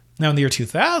 Now, in the year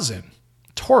 2000,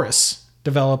 Taurus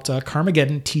developed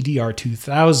Carmageddon TDR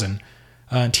 2000.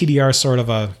 TDR is sort of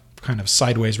a kind of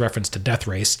sideways reference to Death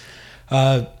Race.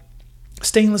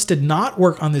 Stainless did not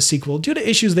work on this sequel due to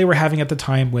issues they were having at the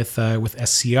time with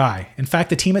SCI. In fact,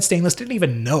 the team at Stainless didn't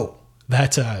even know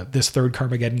that this third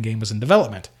Carmageddon game was in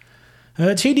development.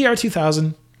 TDR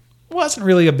 2000 wasn't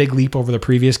really a big leap over the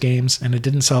previous games, and it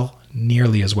didn't sell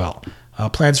nearly as well.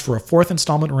 Plans for a fourth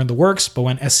installment were in the works, but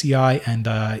when SCI and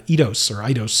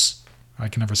Eidos, I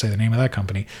can never say the name of that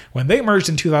company, when they merged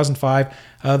in 2005,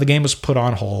 the game was put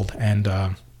on hold, and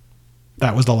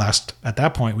that was the last, at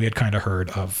that point, we had kind of heard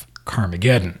of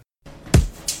Carmageddon.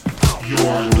 You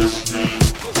are listening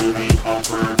to the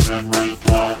Upper Memory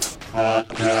Block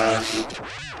Podcast.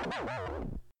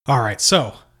 All right,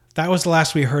 so that was the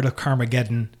last we heard of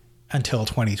Carmageddon until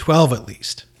 2012, at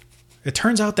least. It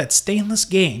turns out that Stainless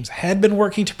Games had been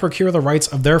working to procure the rights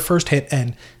of their first hit,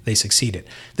 and they succeeded.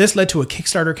 This led to a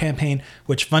Kickstarter campaign,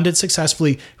 which funded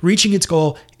successfully, reaching its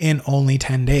goal in only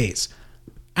 10 days.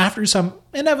 After some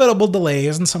inevitable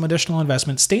delays and some additional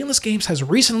investment, Stainless Games has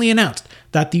recently announced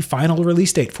that the final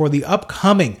release date for the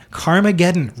upcoming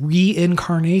Carmageddon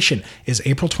Reincarnation is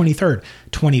April 23rd,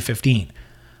 2015.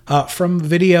 From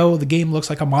video, the game looks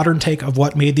like a modern take of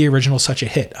what made the original such a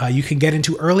hit. You can get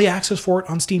into early access for it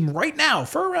on Steam right now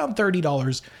for around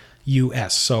 $30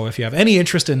 US. So if you have any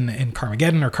interest in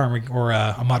Carmageddon or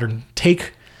a modern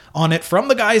take on it from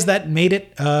the guys that made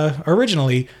it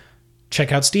originally,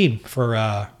 check out Steam for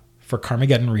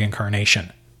Carmageddon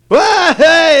Reincarnation.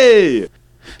 Hey!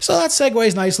 So that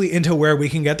segues nicely into where we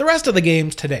can get the rest of the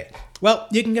games today. Well,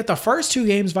 you can get the first 2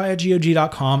 games via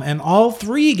GOG.com, and all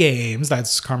 3 games,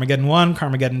 that's Carmageddon 1,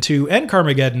 Carmageddon 2, and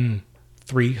Carmageddon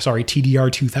 3,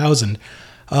 TDR 2000,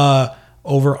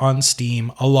 over on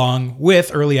Steam, along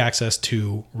with early access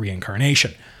to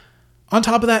Reincarnation. On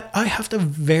top of that, I have to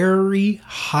very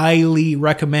highly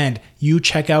recommend you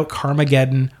check out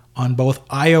Carmageddon on both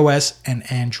iOS and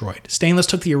Android. Stainless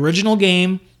took the original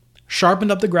game,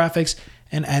 sharpened up the graphics,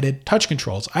 and added touch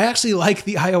controls. I actually like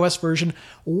the iOS version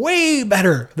way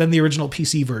better than the original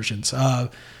PC versions. The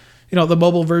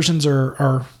mobile versions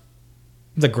are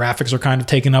the graphics are kind of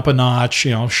taken up a notch,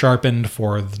 sharpened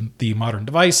for the modern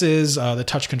devices. The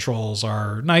touch controls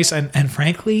are nice, and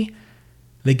frankly,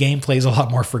 the gameplay is a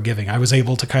lot more forgiving. I was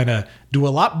able to kind of do a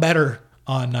lot better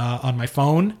on my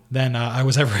phone than I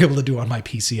was ever able to do on my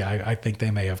PC. I think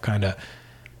they may have kind of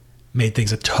made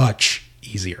things a touch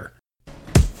easier.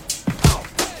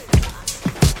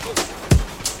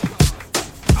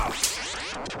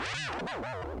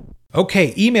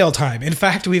 Okay, email time. In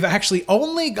fact, we've actually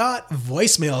only got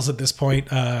voicemails at this point,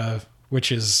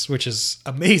 which is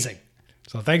amazing.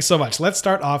 So thanks so much. Let's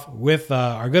start off with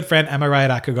our good friend Am I Right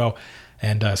Akugo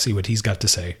and see what he's got to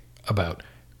say about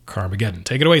Carmageddon.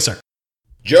 Take it away, sir.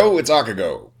 Joe, it's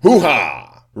Akugo.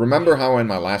 Hoo-ha! Remember how in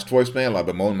my last voicemail I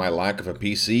bemoaned my lack of a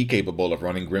PC capable of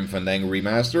running Grim Fandango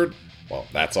Remastered? Well,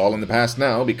 that's all in the past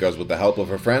now, because with the help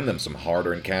of a friend and some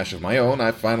hard-earned cash of my own,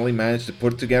 I finally managed to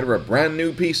put together a brand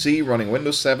new PC running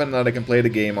Windows 7 that I can play the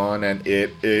game on, and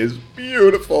it is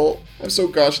beautiful! I'm so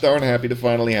gosh darn happy to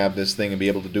finally have this thing and be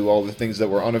able to do all the things that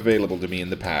were unavailable to me in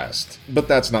the past. But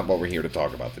that's not what we're here to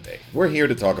talk about today. We're here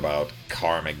to talk about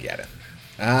Carmageddon.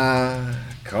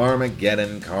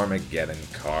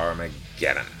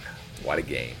 Carmageddon. What a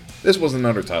game. This was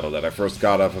another title that I first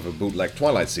got off of a bootleg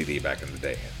Twilight CD back in the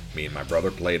day. Me and my brother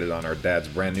played it on our dad's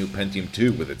brand new Pentium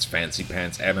 2 with its fancy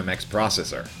pants MMX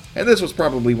processor. And this was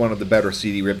probably one of the better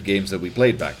CD-ripped games that we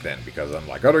played back then, because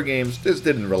unlike other games, this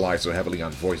didn't rely so heavily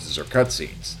on voices or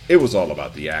cutscenes. It was all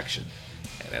about the action.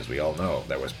 And as we all know,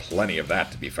 there was plenty of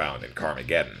that to be found in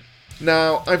Carmageddon.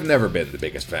 Now, I've never been the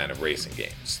biggest fan of racing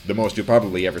games. The most you'll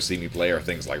probably ever see me play are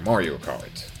things like Mario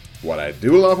Kart. What I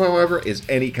do love, however, is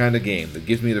any kind of game that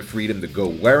gives me the freedom to go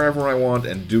wherever I want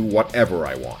and do whatever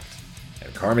I want.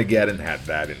 And Carmageddon had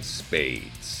that in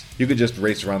spades. You could just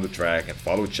race around the track and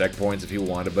follow checkpoints if you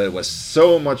wanted, but it was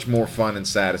so much more fun and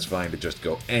satisfying to just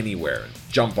go anywhere and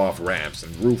jump off ramps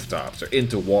and rooftops or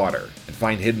into water and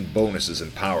find hidden bonuses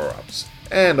and power-ups.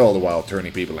 And all the while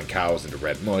turning people and cows into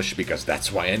red mush, because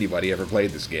that's why anybody ever played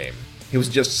this game. It was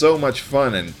just so much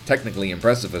fun and technically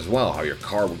impressive as well, how your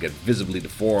car would get visibly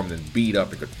deformed and beat up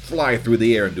and could fly through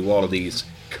the air and do all of these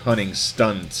cunning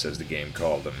stunts, as the game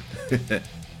called them.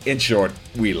 In short,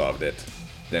 we loved it.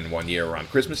 Then one year around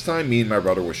Christmas time, me and my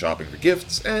brother were shopping for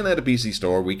gifts, and at a PC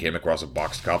store we came across a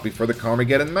boxed copy for the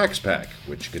Carmageddon Max Pack,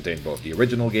 which contained both the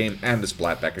original game and the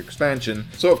Splat Pack expansion,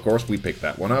 so of course we picked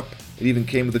that one up. It even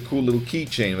came with a cool little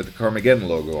keychain with the Carmageddon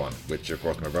logo on, which of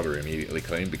course my brother immediately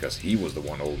claimed because he was the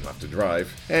one old enough to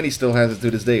drive, and he still has it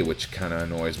to this day, which kinda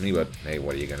annoys me, but hey,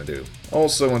 what are you gonna do?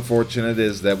 Also unfortunate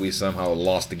is that we somehow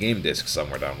lost the game disc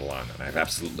somewhere down the line, and I have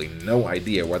absolutely no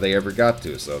idea where they ever got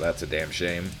to, so that's a damn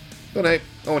shame. But hey,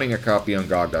 owning a copy on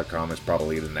GOG.com is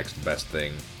probably the next best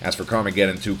thing. As for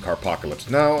Carmageddon 2 Carpocalypse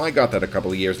Now, I got that a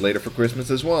couple of years later for Christmas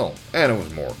as well. And it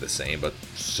was more of the same, but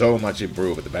so much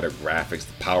improved with the better graphics,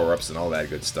 the power-ups, and all that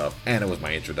good stuff. And it was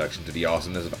my introduction to the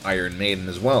awesomeness of Iron Maiden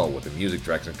as well, with the music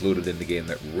tracks included in the game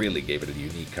that really gave it a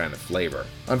unique kind of flavor.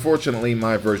 Unfortunately,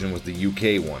 my version was the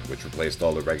UK one, which replaced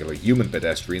all the regular human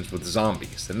pedestrians with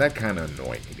zombies, and that kinda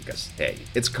annoyed me because, hey,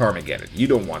 it's Carmageddon. You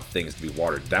don't want things to be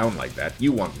watered down like that.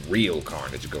 You want real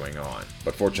carnage going on.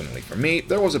 But fortunately for me,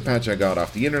 there was a patch I got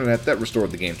off the internet that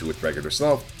restored the game to its regular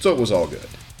self, so it was all good.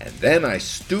 And then I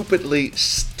stupidly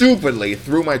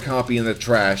threw my copy in the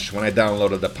trash when I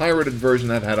downloaded the pirated version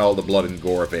that had all the blood and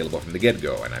gore available from the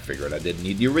get-go, and I figured I didn't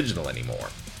need the original anymore.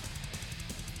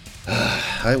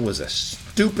 I was a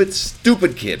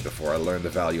stupid kid before I learned the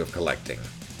value of collecting.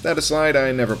 That aside,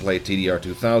 I never played TDR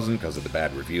 2000 because of the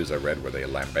bad reviews I read where they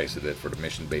lambasted it for the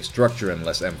mission-based structure and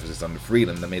less emphasis on the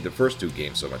freedom that made the first two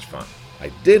games so much fun.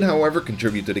 I did, however,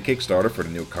 contribute to the Kickstarter for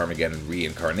the new Carmageddon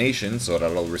Reincarnation, so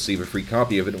that I'll receive a free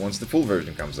copy of it once the full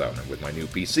version comes out, and with my new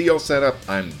PC all set up,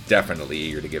 I'm definitely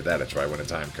eager to give that a try when the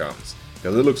time comes,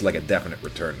 because it looks like a definite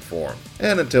return to form.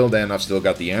 And until then, I've still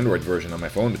got the Android version on my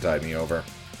phone to tide me over.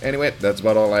 Anyway, that's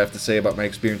about all I have to say about my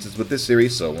experiences with this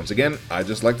series, so once again, I'd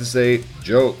just like to say,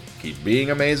 Joe, keep being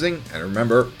amazing, and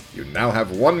remember, you now have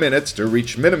 1 minute to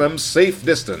reach minimum safe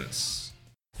distance.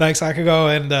 Thanks, Akugo,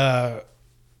 and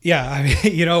Yeah, I mean,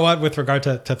 you know what? With regard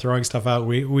to throwing stuff out,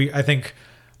 I think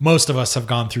most of us have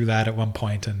gone through that at one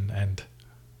point, and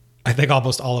I think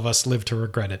almost all of us live to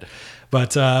regret it.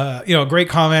 But great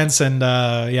comments, and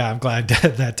I'm glad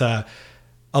that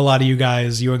a lot of you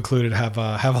guys, you included, have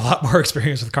a lot more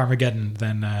experience with Carmageddon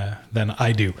than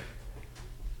I do.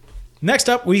 Next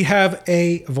up, we have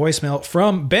a voicemail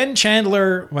from Ben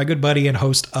Chandler, my good buddy and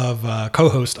co-host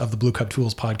of the Blue Cup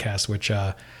Tools podcast, which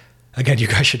again, you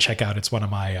guys should check out. It's one of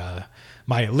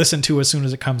my listen to as soon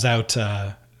as it comes out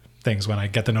things when I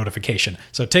get the notification.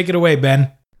 So take it away,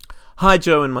 Ben. Hi,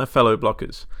 Joe and my fellow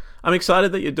blockers. I'm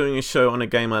excited that you're doing a show on a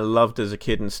game I loved as a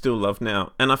kid and still love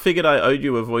now, and I figured I owed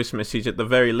you a voice message at the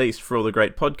very least for all the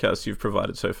great podcasts you've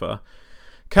provided so far.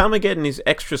 Carmageddon is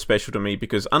extra special to me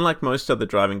because, unlike most other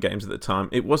driving games at the time,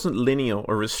 it wasn't linear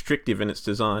or restrictive in its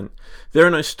design. There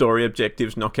are no story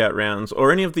objectives, knockout rounds,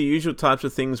 or any of the usual types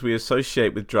of things we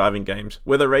associate with driving games,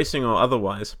 whether racing or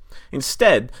otherwise.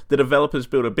 Instead, the developers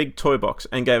built a big toy box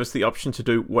and gave us the option to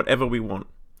do whatever we want.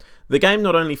 The game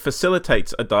not only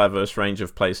facilitates a diverse range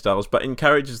of playstyles, but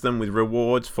encourages them with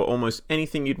rewards for almost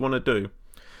anything you'd want to do.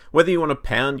 Whether you want to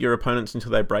pound your opponents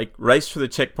until they break, race through the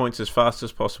checkpoints as fast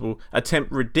as possible, attempt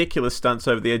ridiculous stunts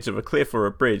over the edge of a cliff or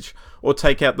a bridge, or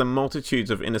take out the multitudes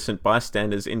of innocent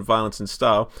bystanders in violence and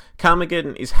style,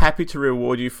 Carmageddon is happy to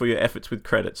reward you for your efforts with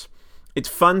credits. It's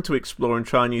fun to explore and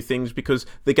try new things because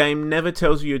the game never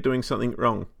tells you you're doing something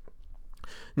wrong.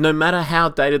 No matter how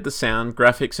dated the sound,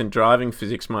 graphics and driving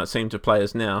physics might seem to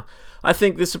players now, I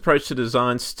think this approach to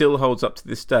design still holds up to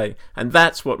this day, and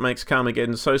that's what makes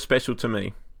Carmageddon so special to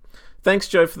me. Thanks,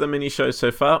 Joe, for the mini-shows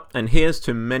so far, and here's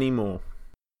to many more.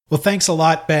 Well, thanks a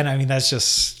lot, Ben. I mean, that's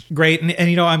just great.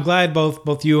 And I'm glad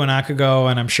both you and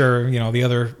Akago, and I'm sure, the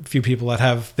other few people that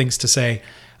have things to say,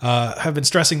 have been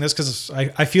stressing this, because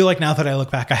I feel like now that I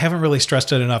look back, I haven't really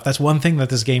stressed it enough. That's one thing that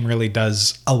this game really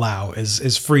does allow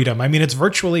is freedom. I mean,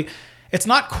 it's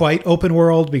not quite open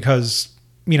world because,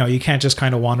 you can't just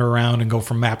kind of wander around and go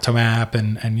from map to map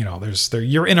and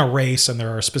you're in a race and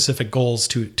there are specific goals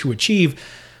to achieve.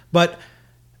 But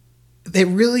it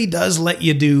really does let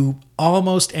you do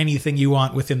almost anything you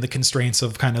want within the constraints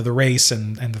of kind of the race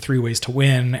and the 3 ways to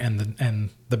win and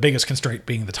the biggest constraint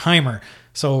being the timer.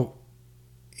 So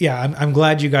yeah, I'm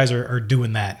glad you guys are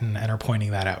doing that and are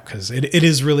pointing that out, because it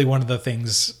is really one of the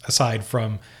things, aside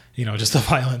from just the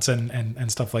violence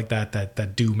and stuff like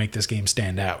that do make this game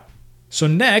stand out. So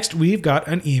next we've got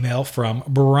an email from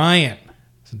Brian.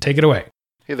 So take it away.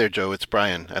 Hey there, Joe. It's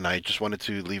Brian, and I just wanted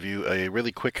to leave you a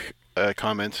really quick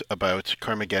comment about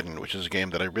Carmageddon, which is a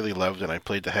game that I really loved and I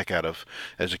played the heck out of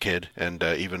as a kid, and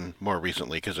even more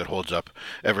recently because it holds up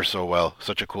ever so well.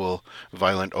 Such a cool,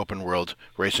 violent, open-world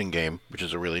racing game, which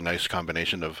is a really nice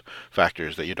combination of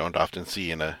factors that you don't often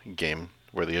see in a game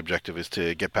where the objective is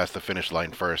to get past the finish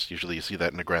line first. Usually you see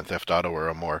that in a Grand Theft Auto or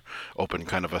a more open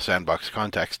kind of a sandbox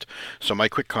context. So my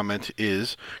quick comment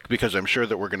is, because I'm sure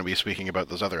that we're going to be speaking about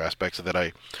those other aspects that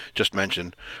I just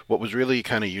mentioned, what was really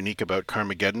kind of unique about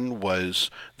Carmageddon was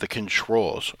the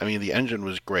controls. I mean, the engine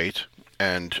was great,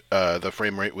 and the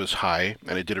frame rate was high,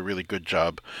 and it did a really good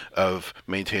job of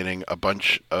maintaining a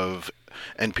bunch of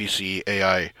NPC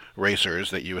AI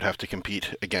racers that you would have to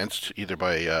compete against, either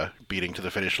by beating to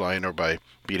the finish line or by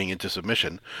beating into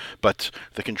submission. But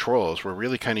the controls were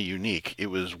really kind of unique. It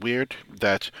was weird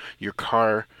that your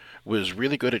car was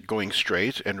really good at going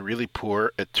straight and really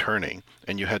poor at turning,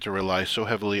 and you had to rely so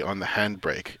heavily on the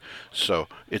handbrake. So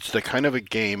it's the kind of a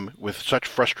game with such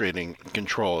frustrating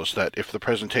controls that if the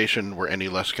presentation were any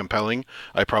less compelling,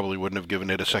 I probably wouldn't have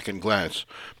given it a second glance.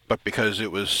 But because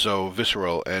it was so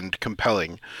visceral and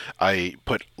compelling, I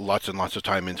put lots and lots of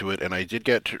time into it, and I did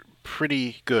get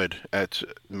pretty good at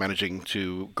managing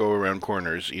to go around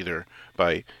corners, either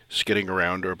by skidding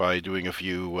around or by doing a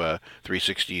few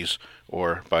 360s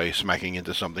or by smacking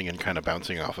into something and kind of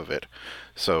bouncing off of it.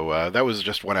 So that was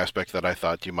just one aspect that I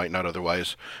thought you might not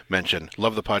otherwise mention.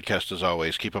 Love the podcast as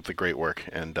always. Keep up the great work,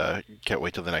 and can't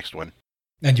wait till the next one.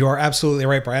 And you are absolutely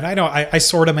right, Brian. I know I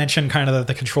sort of mentioned kind of that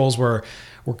the controls were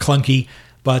clunky,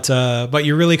 but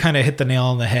you really kind of hit the nail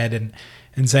on the head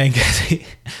and saying,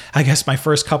 I guess my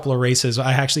first couple of races,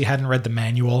 I actually hadn't read the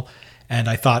manual, and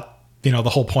I thought, the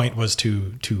whole point was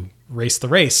to race the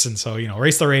race. And so,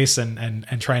 race the race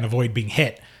and try and avoid being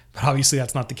hit. But obviously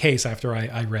that's not the case after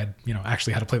I read,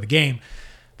 actually how to play the game.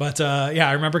 But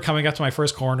I remember coming up to my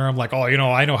first corner. I'm like, I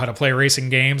know how to play racing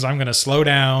games. I'm going to slow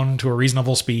down to a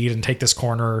reasonable speed and take this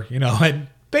corner, and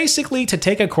basically to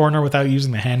take a corner without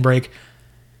using the handbrake,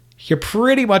 you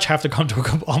pretty much have to come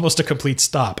to almost a complete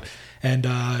stop. And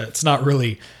it's not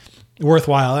really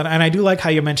worthwhile. And I do like how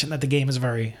you mentioned that the game is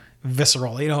very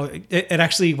visceral. You know, it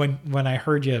actually, when I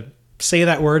heard you say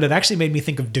that word, it actually made me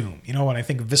think of Doom. You know, when I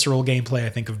think of visceral gameplay, I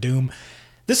think of Doom.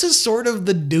 This is sort of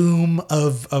the Doom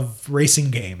of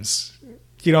racing games.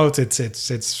 You know,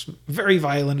 it's very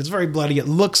violent. It's very bloody. It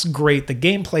looks great. The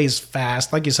gameplay is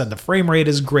fast. Like you said, the frame rate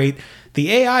is great.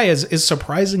 The AI is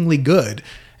surprisingly good.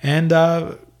 And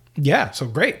yeah, so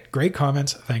great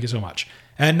comments. Thank you so much.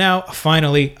 And now,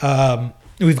 finally,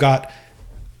 we've got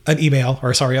a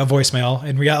voicemail.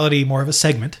 In reality, more of a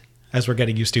segment, as we're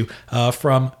getting used to,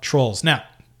 from Trolls. Now,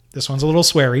 this one's a little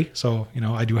sweary, so, you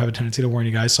know, I do have a tendency to warn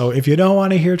you guys. So if you don't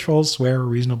want to hear Trolls swear a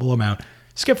reasonable amount,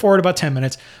 skip forward about 10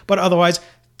 minutes. But otherwise,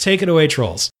 take it away,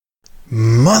 Trolls.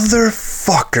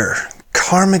 Motherfucker.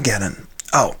 Carmageddon.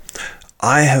 Oh,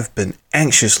 I have been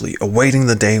anxiously awaiting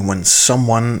the day when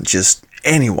someone, just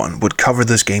anyone, would cover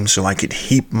this game so I could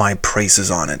heap my praises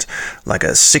on it, like a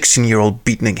 16-year-old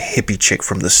beatnik hippie chick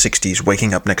from the 60s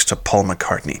waking up next to Paul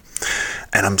McCartney.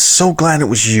 And I'm so glad it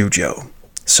was you, Joe.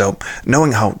 So,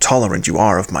 knowing how tolerant you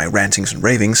are of my rantings and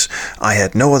ravings, I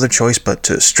had no other choice but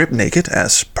to strip naked,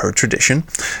 as per tradition,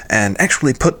 and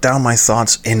actually put down my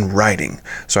thoughts in writing,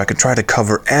 so I could try to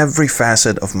cover every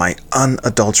facet of my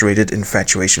unadulterated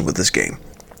infatuation with this game.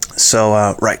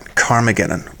 So, right,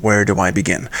 Carmageddon, where do I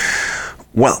begin?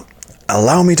 Well,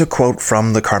 allow me to quote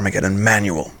from the Carmageddon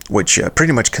manual, which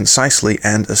pretty much concisely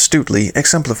and astutely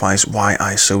exemplifies why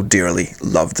I so dearly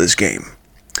love this game.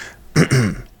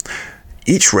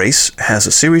 Each race has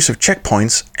a series of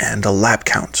checkpoints and a lap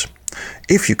count.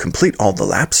 If you complete all the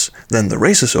laps, then the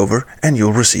race is over and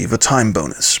you'll receive a time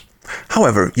bonus.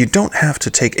 However, you don't have to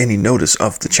take any notice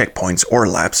of the checkpoints or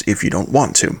laps if you don't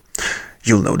want to.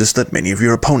 You'll notice that many of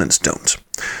your opponents don't.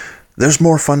 There's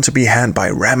more fun to be had by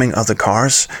ramming other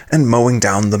cars and mowing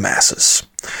down the masses.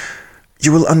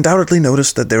 You will undoubtedly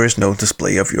notice that there is no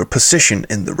display of your position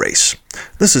in the race.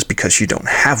 This is because you don't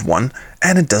have one,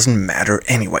 and it doesn't matter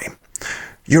anyway.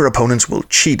 Your opponents will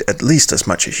cheat at least as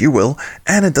much as you will,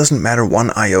 and it doesn't matter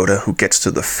one iota who gets to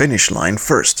the finish line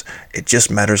first. It just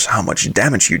matters how much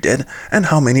damage you did and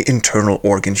how many internal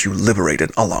organs you liberated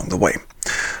along the way.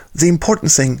 The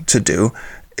important thing to do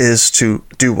is to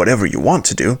do whatever you want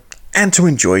to do, and to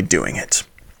enjoy doing it.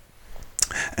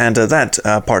 And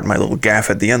pardon my little gaffe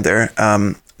at the end there,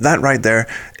 that right there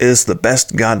is the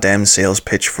best goddamn sales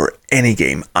pitch for any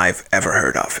game I've ever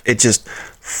heard of. It just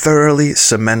thoroughly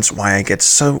cements why I get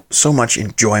so much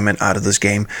enjoyment out of this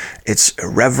game. It's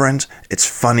irreverent, it's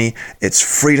funny, it's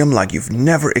freedom like you've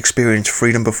never experienced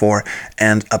freedom before,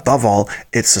 and above all,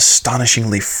 it's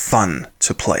astonishingly fun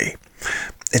to play.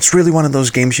 It's really one of those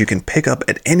games you can pick up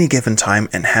at any given time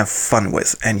and have fun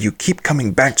with, and you keep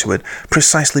coming back to it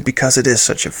precisely because it is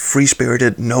such a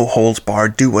free-spirited,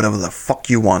 no-holds-barred, do-whatever the fuck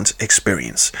you want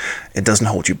experience. It doesn't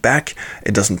hold you back,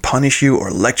 it doesn't punish you or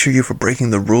lecture you for breaking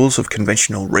the rules of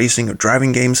conventional racing or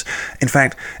driving games. In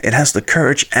fact, it has the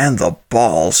courage and the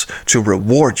balls to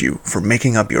reward you for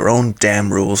making up your own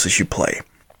damn rules as you play.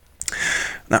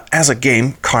 Now, as a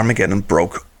game, Carmageddon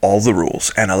broke all the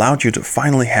rules and allowed you to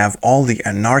finally have all the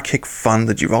anarchic fun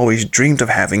that you've always dreamed of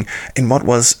having in what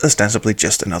was ostensibly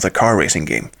just another car racing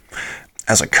game.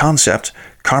 As a concept,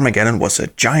 Carmageddon was a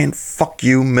giant fuck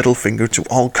you middle finger to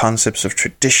all concepts of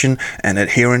tradition and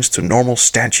adherence to normal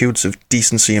statutes of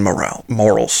decency and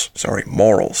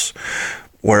morals.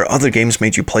 Where other games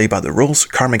made you play by the rules,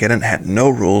 Carmageddon had no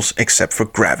rules except for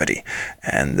gravity,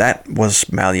 and that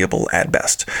was malleable at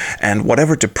best. And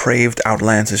whatever depraved,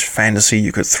 outlandish fantasy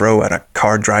you could throw at a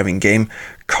car-driving game,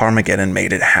 Carmageddon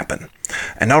made it happen.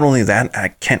 And not only that, I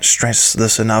can't stress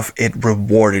this enough, it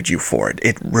rewarded you for it.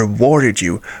 It rewarded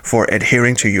you for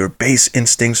adhering to your base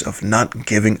instincts of not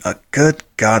giving a good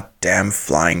goddamn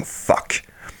flying fuck.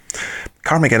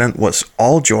 Carmageddon was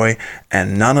all joy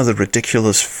and none of the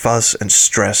ridiculous fuss and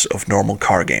stress of normal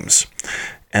car games.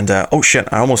 And, oh shit,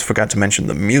 I almost forgot to mention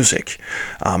the music.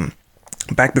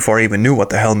 Back before I even knew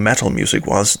what the hell metal music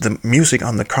was, the music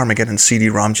on the Carmageddon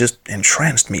CD-ROM just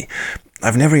entranced me.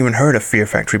 I've never even heard of Fear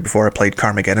Factory before I played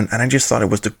Carmageddon, and I just thought it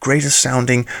was the greatest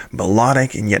sounding,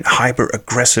 melodic, and yet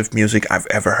hyper-aggressive music I've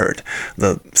ever heard.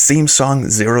 The theme song,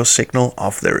 Zero Signal,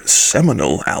 off their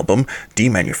seminal album,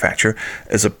 Demanufacture,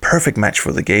 is a perfect match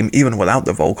for the game, even without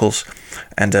the vocals.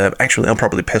 And actually, I'll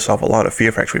probably piss off a lot of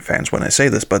Fear Factory fans when I say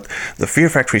this, but the Fear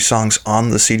Factory songs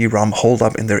on the CD-ROM hold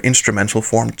up in their instrumental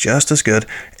form just as good,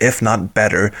 if not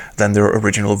better, than their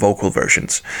original vocal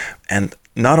versions. And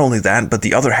not only that, but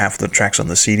the other half of the tracks on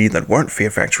the CD that weren't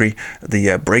Fear Factory, the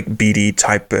breakbeaty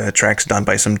type tracks done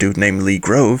by some dude named Lee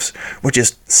Groves, were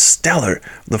just stellar.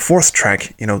 The fourth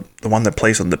track, you know, the one that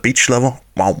plays on the beach level,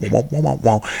 wow, wow, wow, wow,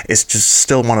 wow, is just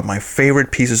still one of my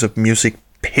favorite pieces of music,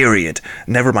 period.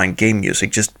 Never mind game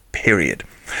music, just period.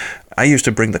 I used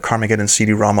to bring the Carmageddon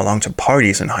CD-ROM along to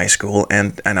parties in high school,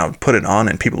 and I would put it on,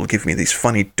 and people would give me these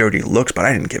funny, dirty looks, but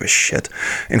I didn't give a shit.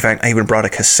 In fact, I even brought a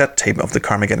cassette tape of the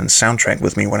Carmageddon soundtrack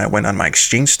with me when I went on my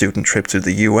exchange student trip to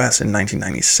the US in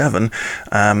 1997,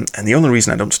 and the only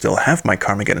reason I don't still have my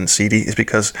Carmageddon CD is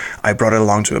because I brought it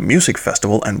along to a music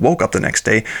festival and woke up the next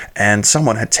day, and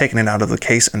someone had taken it out of the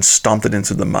case and stomped it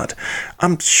into the mud.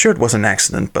 I'm sure it was an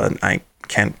accident, but I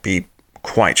can't be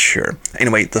quite sure.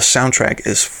 Anyway, the soundtrack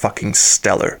is fucking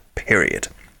stellar, period.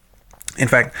 In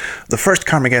fact, the first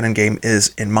Carmageddon game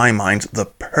is, in my mind, the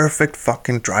perfect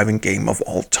fucking driving game of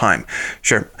all time.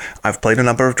 Sure, I've played a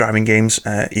number of driving games,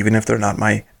 even if they're not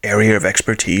my area of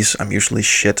expertise. I'm usually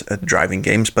shit at driving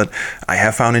games, but I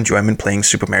have found enjoyment playing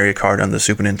Super Mario Kart on the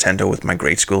Super Nintendo with my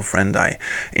grade school friend. I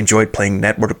enjoyed playing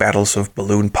network battles of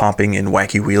balloon popping in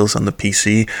Wacky Wheels on the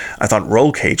PC. I thought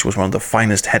Roll Cage was one of the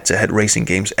finest head-to-head racing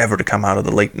games ever to come out of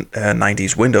the late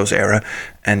 90s Windows era.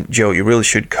 And Joe, you really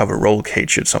should cover Roll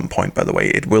Cage at some point, by the way.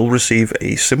 It will receive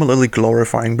a similarly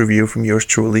glorifying review from yours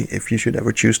truly if you should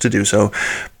ever choose to do so.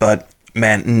 But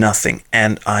man, nothing,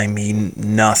 and I mean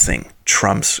nothing,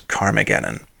 trumps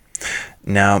Carmageddon.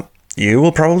 Now, you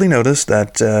will probably notice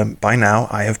that by now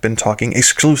I have been talking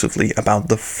exclusively about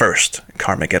the first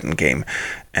Carmageddon game.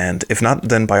 And if not,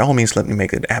 then by all means let me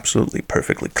make it absolutely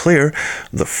perfectly clear.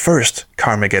 The first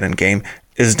Carmageddon game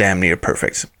is damn near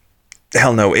perfect.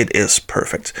 Hell no, it is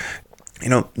perfect. You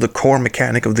know, the core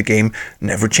mechanic of the game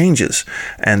never changes,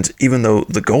 and even though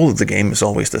the goal of the game is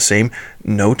always the same,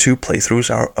 no two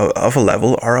playthroughs of a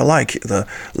level are alike. The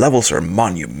levels are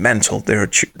monumental, they're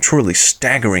truly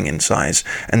staggering in size,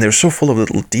 and they're so full of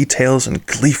little details and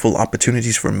gleeful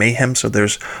opportunities for mayhem, so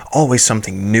there's always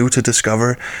something new to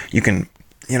discover. You can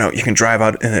drive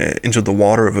out into the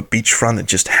water of a beachfront and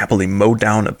just happily mow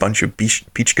down a bunch of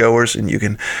beachgoers, and you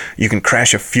can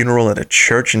crash a funeral at a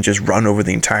church and just run over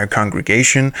the entire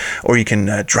congregation, or you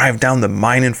can drive down the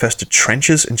mine-infested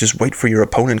trenches and just wait for your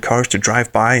opponent cars to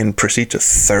drive by and proceed to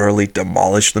thoroughly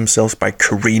demolish themselves by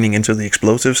careening into the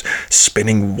explosives,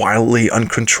 spinning wildly,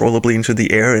 uncontrollably into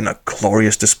the air in a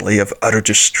glorious display of utter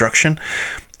destruction.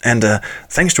 And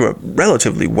thanks to a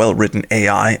relatively well-written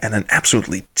AI and an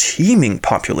absolutely teeming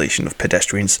population of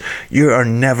pedestrians, you are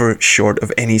never short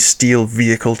of any steel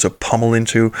vehicle to pummel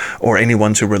into or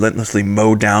anyone to relentlessly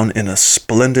mow down in a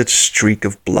splendid streak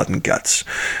of blood and guts.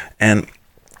 And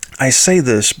I say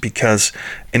this because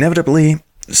inevitably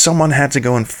someone had to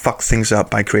go and fuck things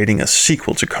up by creating a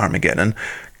sequel to Carmageddon,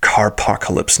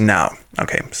 Carpocalypse Now.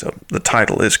 Okay, so the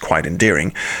title is quite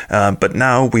endearing, but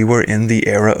now we were in the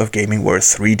era of gaming where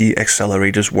 3D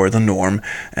accelerators were the norm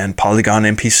and polygon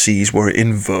NPCs were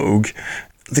in vogue.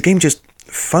 The game just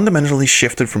fundamentally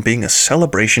shifted from being a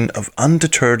celebration of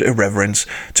undeterred irreverence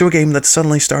to a game that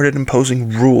suddenly started imposing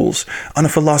rules on a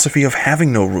philosophy of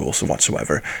having no rules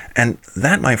whatsoever. And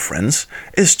that, my friends,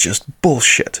 is just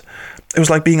bullshit. It was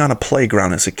like being on a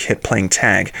playground as a kid playing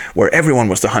tag, where everyone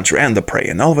was the hunter and the prey,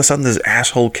 and all of a sudden this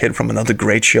asshole kid from another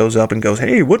grade shows up and goes,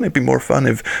 "Hey, wouldn't it be more fun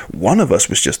if one of us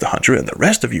was just the hunter and the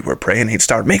rest of you were prey?" And he'd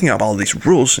start making up all these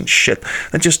rules and shit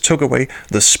that just took away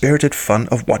the spirited fun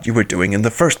of what you were doing in the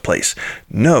first place.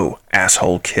 No,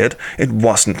 asshole kid, it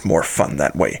wasn't more fun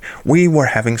that way. We were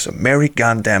having some merry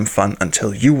goddamn fun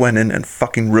until you went in and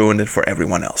fucking ruined it for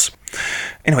everyone else.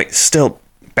 Anyway, still,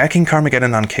 backing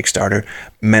Carmageddon on Kickstarter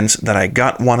meant that I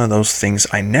got one of those things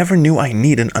I never knew I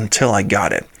needed until I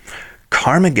got it.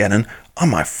 Carmageddon on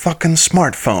my fucking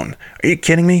smartphone. Are you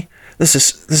kidding me? This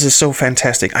is so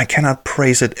fantastic. I cannot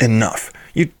praise it enough.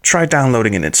 You try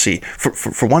downloading it and see.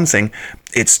 For one thing,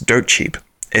 it's dirt cheap.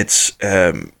 It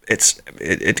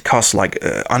costs like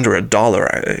under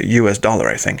 $1, US dollar,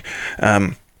 I think.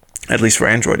 At least for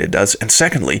Android it does. And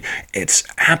secondly, it's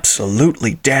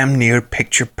absolutely damn near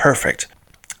picture perfect.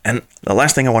 And the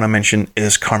last thing I want to mention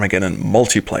is Carmageddon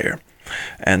multiplayer.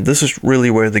 And this is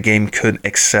really where the game could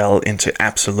excel into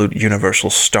absolute universal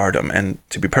stardom. And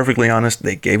to be perfectly honest,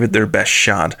 they gave it their best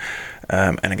shot.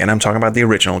 And again, I'm talking about the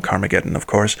original Carmageddon, of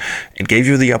course. It gave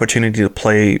you the opportunity to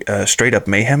play straight up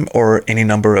mayhem or any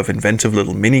number of inventive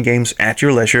little mini games at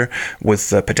your leisure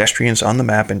with pedestrians on the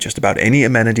map and just about any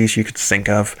amenities you could think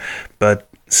of. But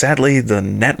sadly, the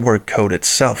network code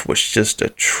itself was just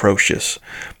atrocious.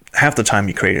 Half the time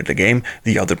you created a game,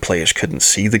 the other players couldn't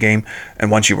see the game,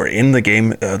 and once you were in the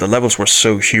game, the levels were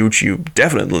so huge you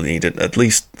definitely needed at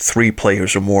least 3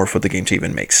 players or more for the game to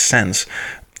even make sense.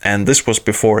 And this was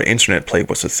before internet play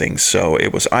was a thing, so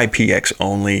it was IPX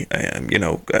only,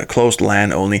 closed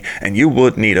LAN only, and you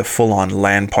would need a full-on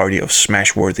LAN party of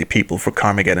Smash-worthy people for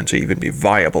Carmageddon to even be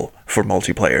viable for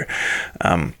multiplayer.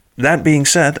 That being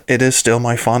said, it is still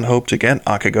my fond hope to get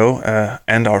Akago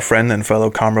and our friend and fellow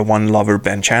Karma 1 lover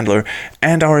Ben Chandler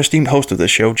and our esteemed host of the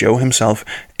show, Joe himself,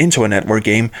 into a network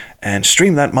game and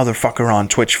stream that motherfucker on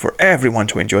Twitch for everyone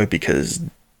to enjoy because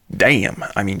damn,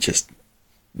 I mean just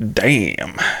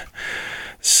damn.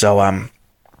 So,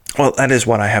 well, that is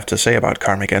what I have to say about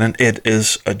Carmageddon. It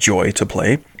is a joy to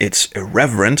play. Its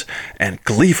irreverent and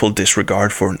gleeful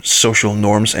disregard for social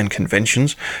norms and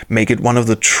conventions make it one of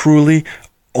the truly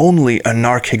only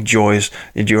anarchic joys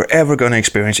that you're ever going to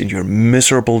experience in your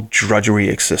miserable drudgery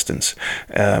existence.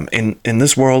 In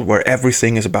this world where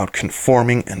everything is about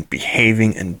conforming and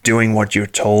behaving and doing what you're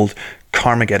told,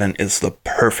 Carmageddon is the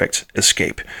perfect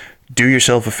escape. Do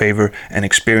yourself a favor and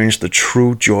experience the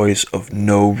true joys of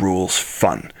no rules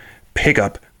fun. Pick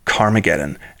up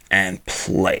Carmageddon and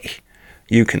play.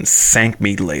 You can thank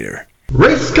me later.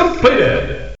 Race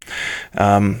completed!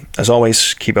 As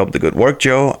always, keep up the good work,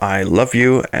 Joe. I love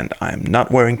you, and I'm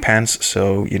not wearing pants,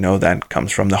 so you know that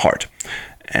comes from the heart.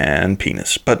 And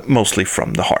penis, but mostly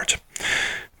from the heart.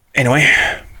 Anyway,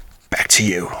 back to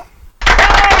you.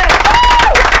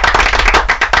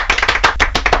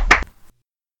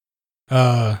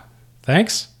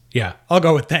 Thanks? Yeah, I'll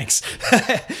go with thanks.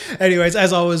 Anyways,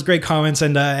 as always, great comments,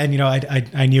 and you know,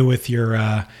 I knew with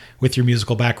your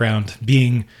musical background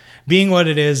being what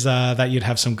it is, that you'd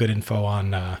have some good info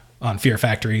on Fear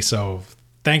Factory. So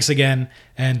thanks again,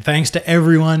 and thanks to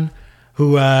everyone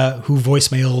who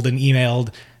voicemailed and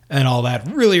emailed and all that.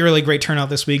 Really, really great turnout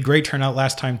this week. Great turnout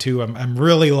last time too. I'm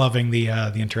really loving the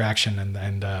interaction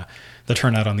and the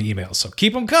turnout on the emails. So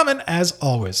keep them coming as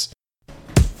always.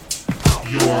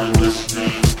 You are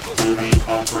listening to the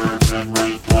Upper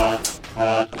Memory Block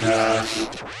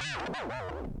Podcast.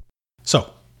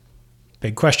 So,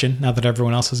 big question. Now that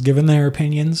everyone else has given their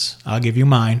opinions, I'll give you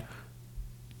mine.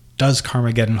 Does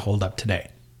Carmageddon hold up today?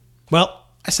 Well,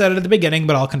 I said it at the beginning,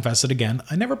 but I'll confess it again.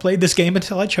 I never played this game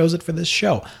until I chose it for this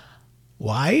show.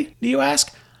 Why, do you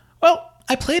ask? Well,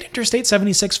 I played Interstate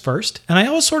 76 first, and I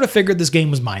always sort of figured this game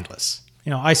was mindless. You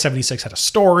know, I-76 had a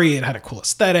story, it had a cool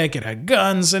aesthetic, it had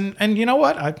guns, and you know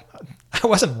what? I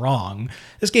wasn't wrong.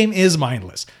 This game is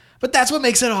mindless. But that's what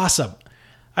makes it awesome.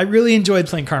 I really enjoyed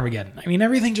playing Carmageddon. I mean,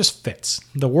 everything just fits.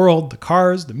 The world, the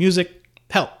cars, the music,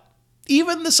 hell,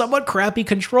 even the somewhat crappy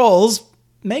controls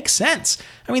make sense.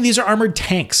 I mean, these are armored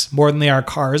tanks more than they are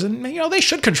cars, and, you know, they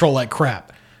should control like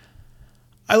crap.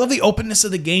 I love the openness of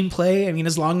the gameplay. I mean,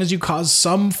 as long as you cause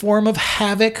some form of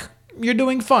havoc, you're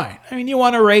doing fine. I mean, you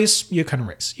want to race, you can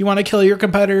race. You want to kill your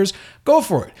competitors, go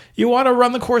for it. You want to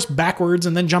run the course backwards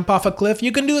and then jump off a cliff,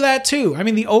 you can do that too. I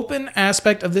mean, the open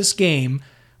aspect of this game,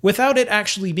 without it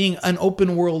actually being an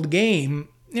open world game,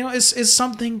 you know, is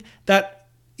something that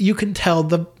you can tell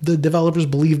the developers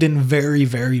believed in very,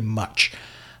 very much.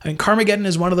 I mean, Carmageddon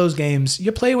is one of those games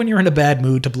you play when you're in a bad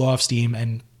mood to blow off steam,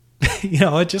 and, you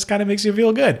know, it just kind of makes you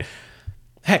feel good.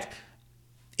 Heck,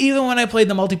 even when I played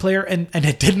the multiplayer and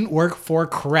it didn't work for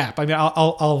crap. I mean,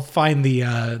 I'll find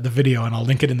the video and I'll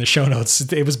link it in the show notes.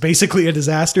 It was basically a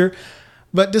disaster.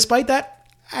 But despite that,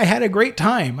 I had a great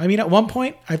time. I mean, at one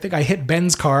point, I think I hit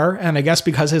Ben's car, and I guess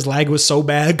because his lag was so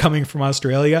bad coming from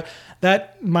Australia,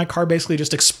 that my car basically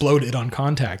just exploded on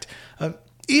contact.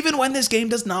 Even when this game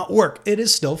does not work, it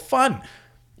is still fun.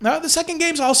 Now, the second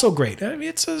game's also great. I mean,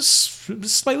 it's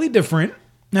slightly different.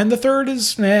 And the third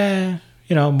is,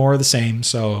 you know, more of the same.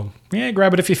 So, yeah,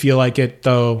 grab it if you feel like it,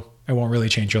 though it won't really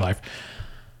change your life.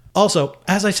 Also,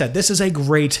 as I said, this is a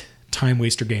great time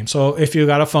waster game. So if you've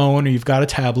got a phone or you've got a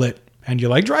tablet and you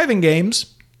like driving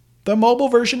games, the mobile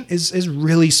version is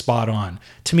really spot on.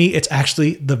 To me, it's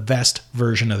actually the best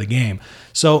version of the game.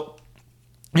 So,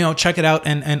 you know, check it out.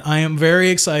 And I am very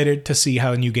excited to see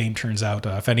how a new game turns out.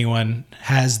 If anyone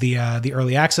has the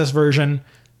early access version,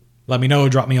 let me know,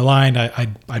 drop me a line.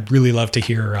 I'd really love to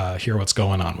hear what's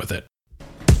going on with it.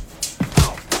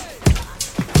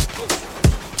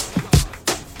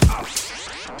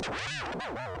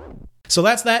 So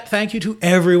that's that. Thank you to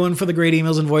everyone for the great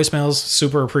emails and voicemails.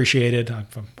 Super appreciated.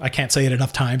 I can't say it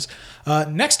enough times.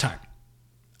 Next time,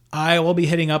 I will be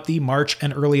hitting up the March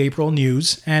and early April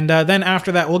news. And then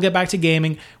after that, we'll get back to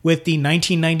gaming with the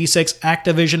 1996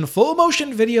 Activision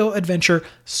full-motion video adventure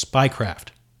Spycraft.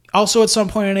 Also, at some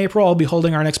point in April, I'll be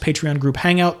holding our next Patreon group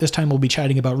hangout. This time we'll be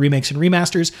chatting about remakes and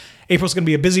remasters. April's going to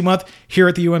be a busy month here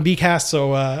at the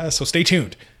UMBcast, so stay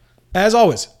tuned. As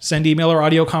always, send email or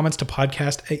audio comments to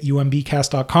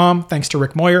podcast@umbcast.com. Thanks to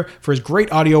Rick Moyer for his great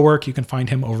audio work. You can find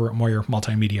him over at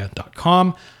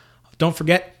moyermultimedia.com. Don't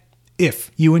forget,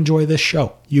 if you enjoy this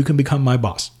show, you can become my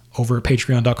boss over at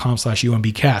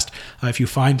patreon.com/UMBcast. If you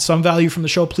find some value from the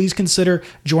show, please consider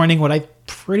joining what I'm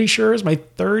pretty sure is my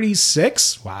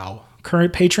 36. Wow.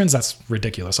 Current patrons, that's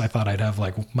ridiculous. I thought I'd have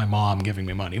like my mom giving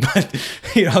me money, but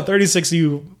 36 of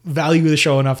you value the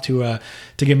show enough to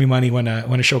give me money when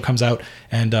a show comes out,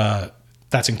 and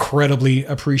that's incredibly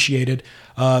appreciated.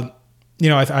 I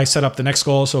set up the next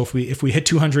goal. So if we hit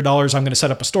 $200, I'm going to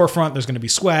set up a storefront. There's going to be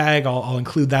swag. I'll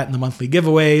include that in the monthly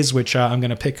giveaways, which I'm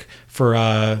going to pick for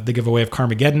the giveaway of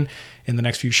Carmageddon in the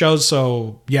next few shows.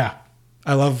 So yeah.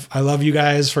 I love you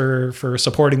guys for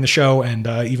supporting the show, and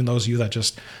even those of you that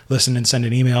just listen and send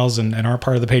in emails and aren't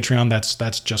part of the Patreon,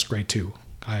 that's just great too.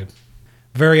 I'm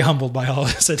very humbled by all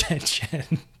this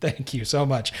attention. Thank you so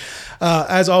much.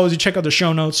 As always, you check out the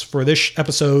show notes for this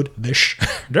episode at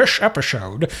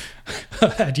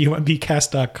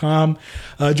umbcast.com.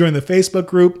 Join the Facebook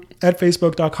group at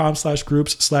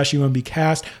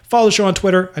facebook.com/groups/UMBcast. Follow the show on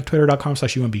Twitter at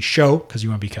twitter.com/UMBshow, because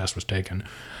UMBcast was taken.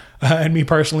 And me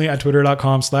personally at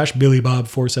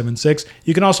twitter.com/BillyBob476.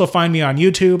 You can also find me on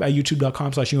YouTube at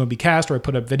youtube.com/UMBcast, where I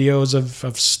put up videos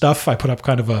of stuff. I put up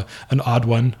kind of an odd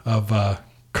one of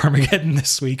Carmageddon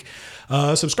this week.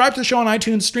 Subscribe to the show on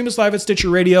iTunes, stream us live at Stitcher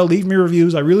Radio, leave me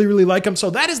reviews. I really, really like them. So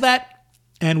that is that.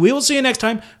 And we will see you next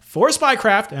time for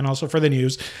Spycraft and also for the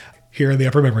news here in the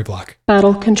Upper Memory Block.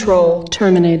 Battle control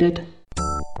terminated.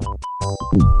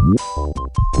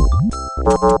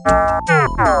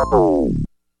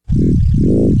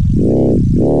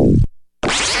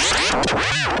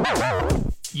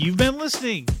 You've been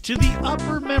listening to the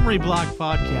Upper Memory Block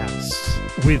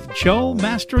Podcast with Joe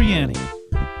Mastroianni.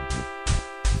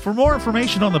 For more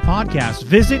information on the podcast,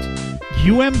 visit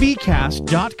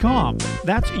umbcast.com.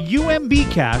 That's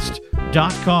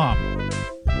umbcast.com.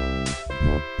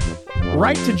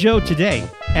 Write to Joe today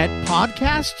at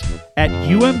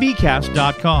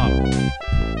podcast@umbcast.com.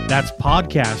 That's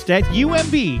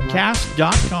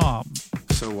podcast@umbcast.com.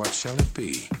 So what shall it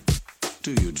be?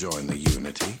 Do you join the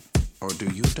Unity, or do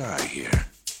you die here?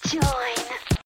 Join.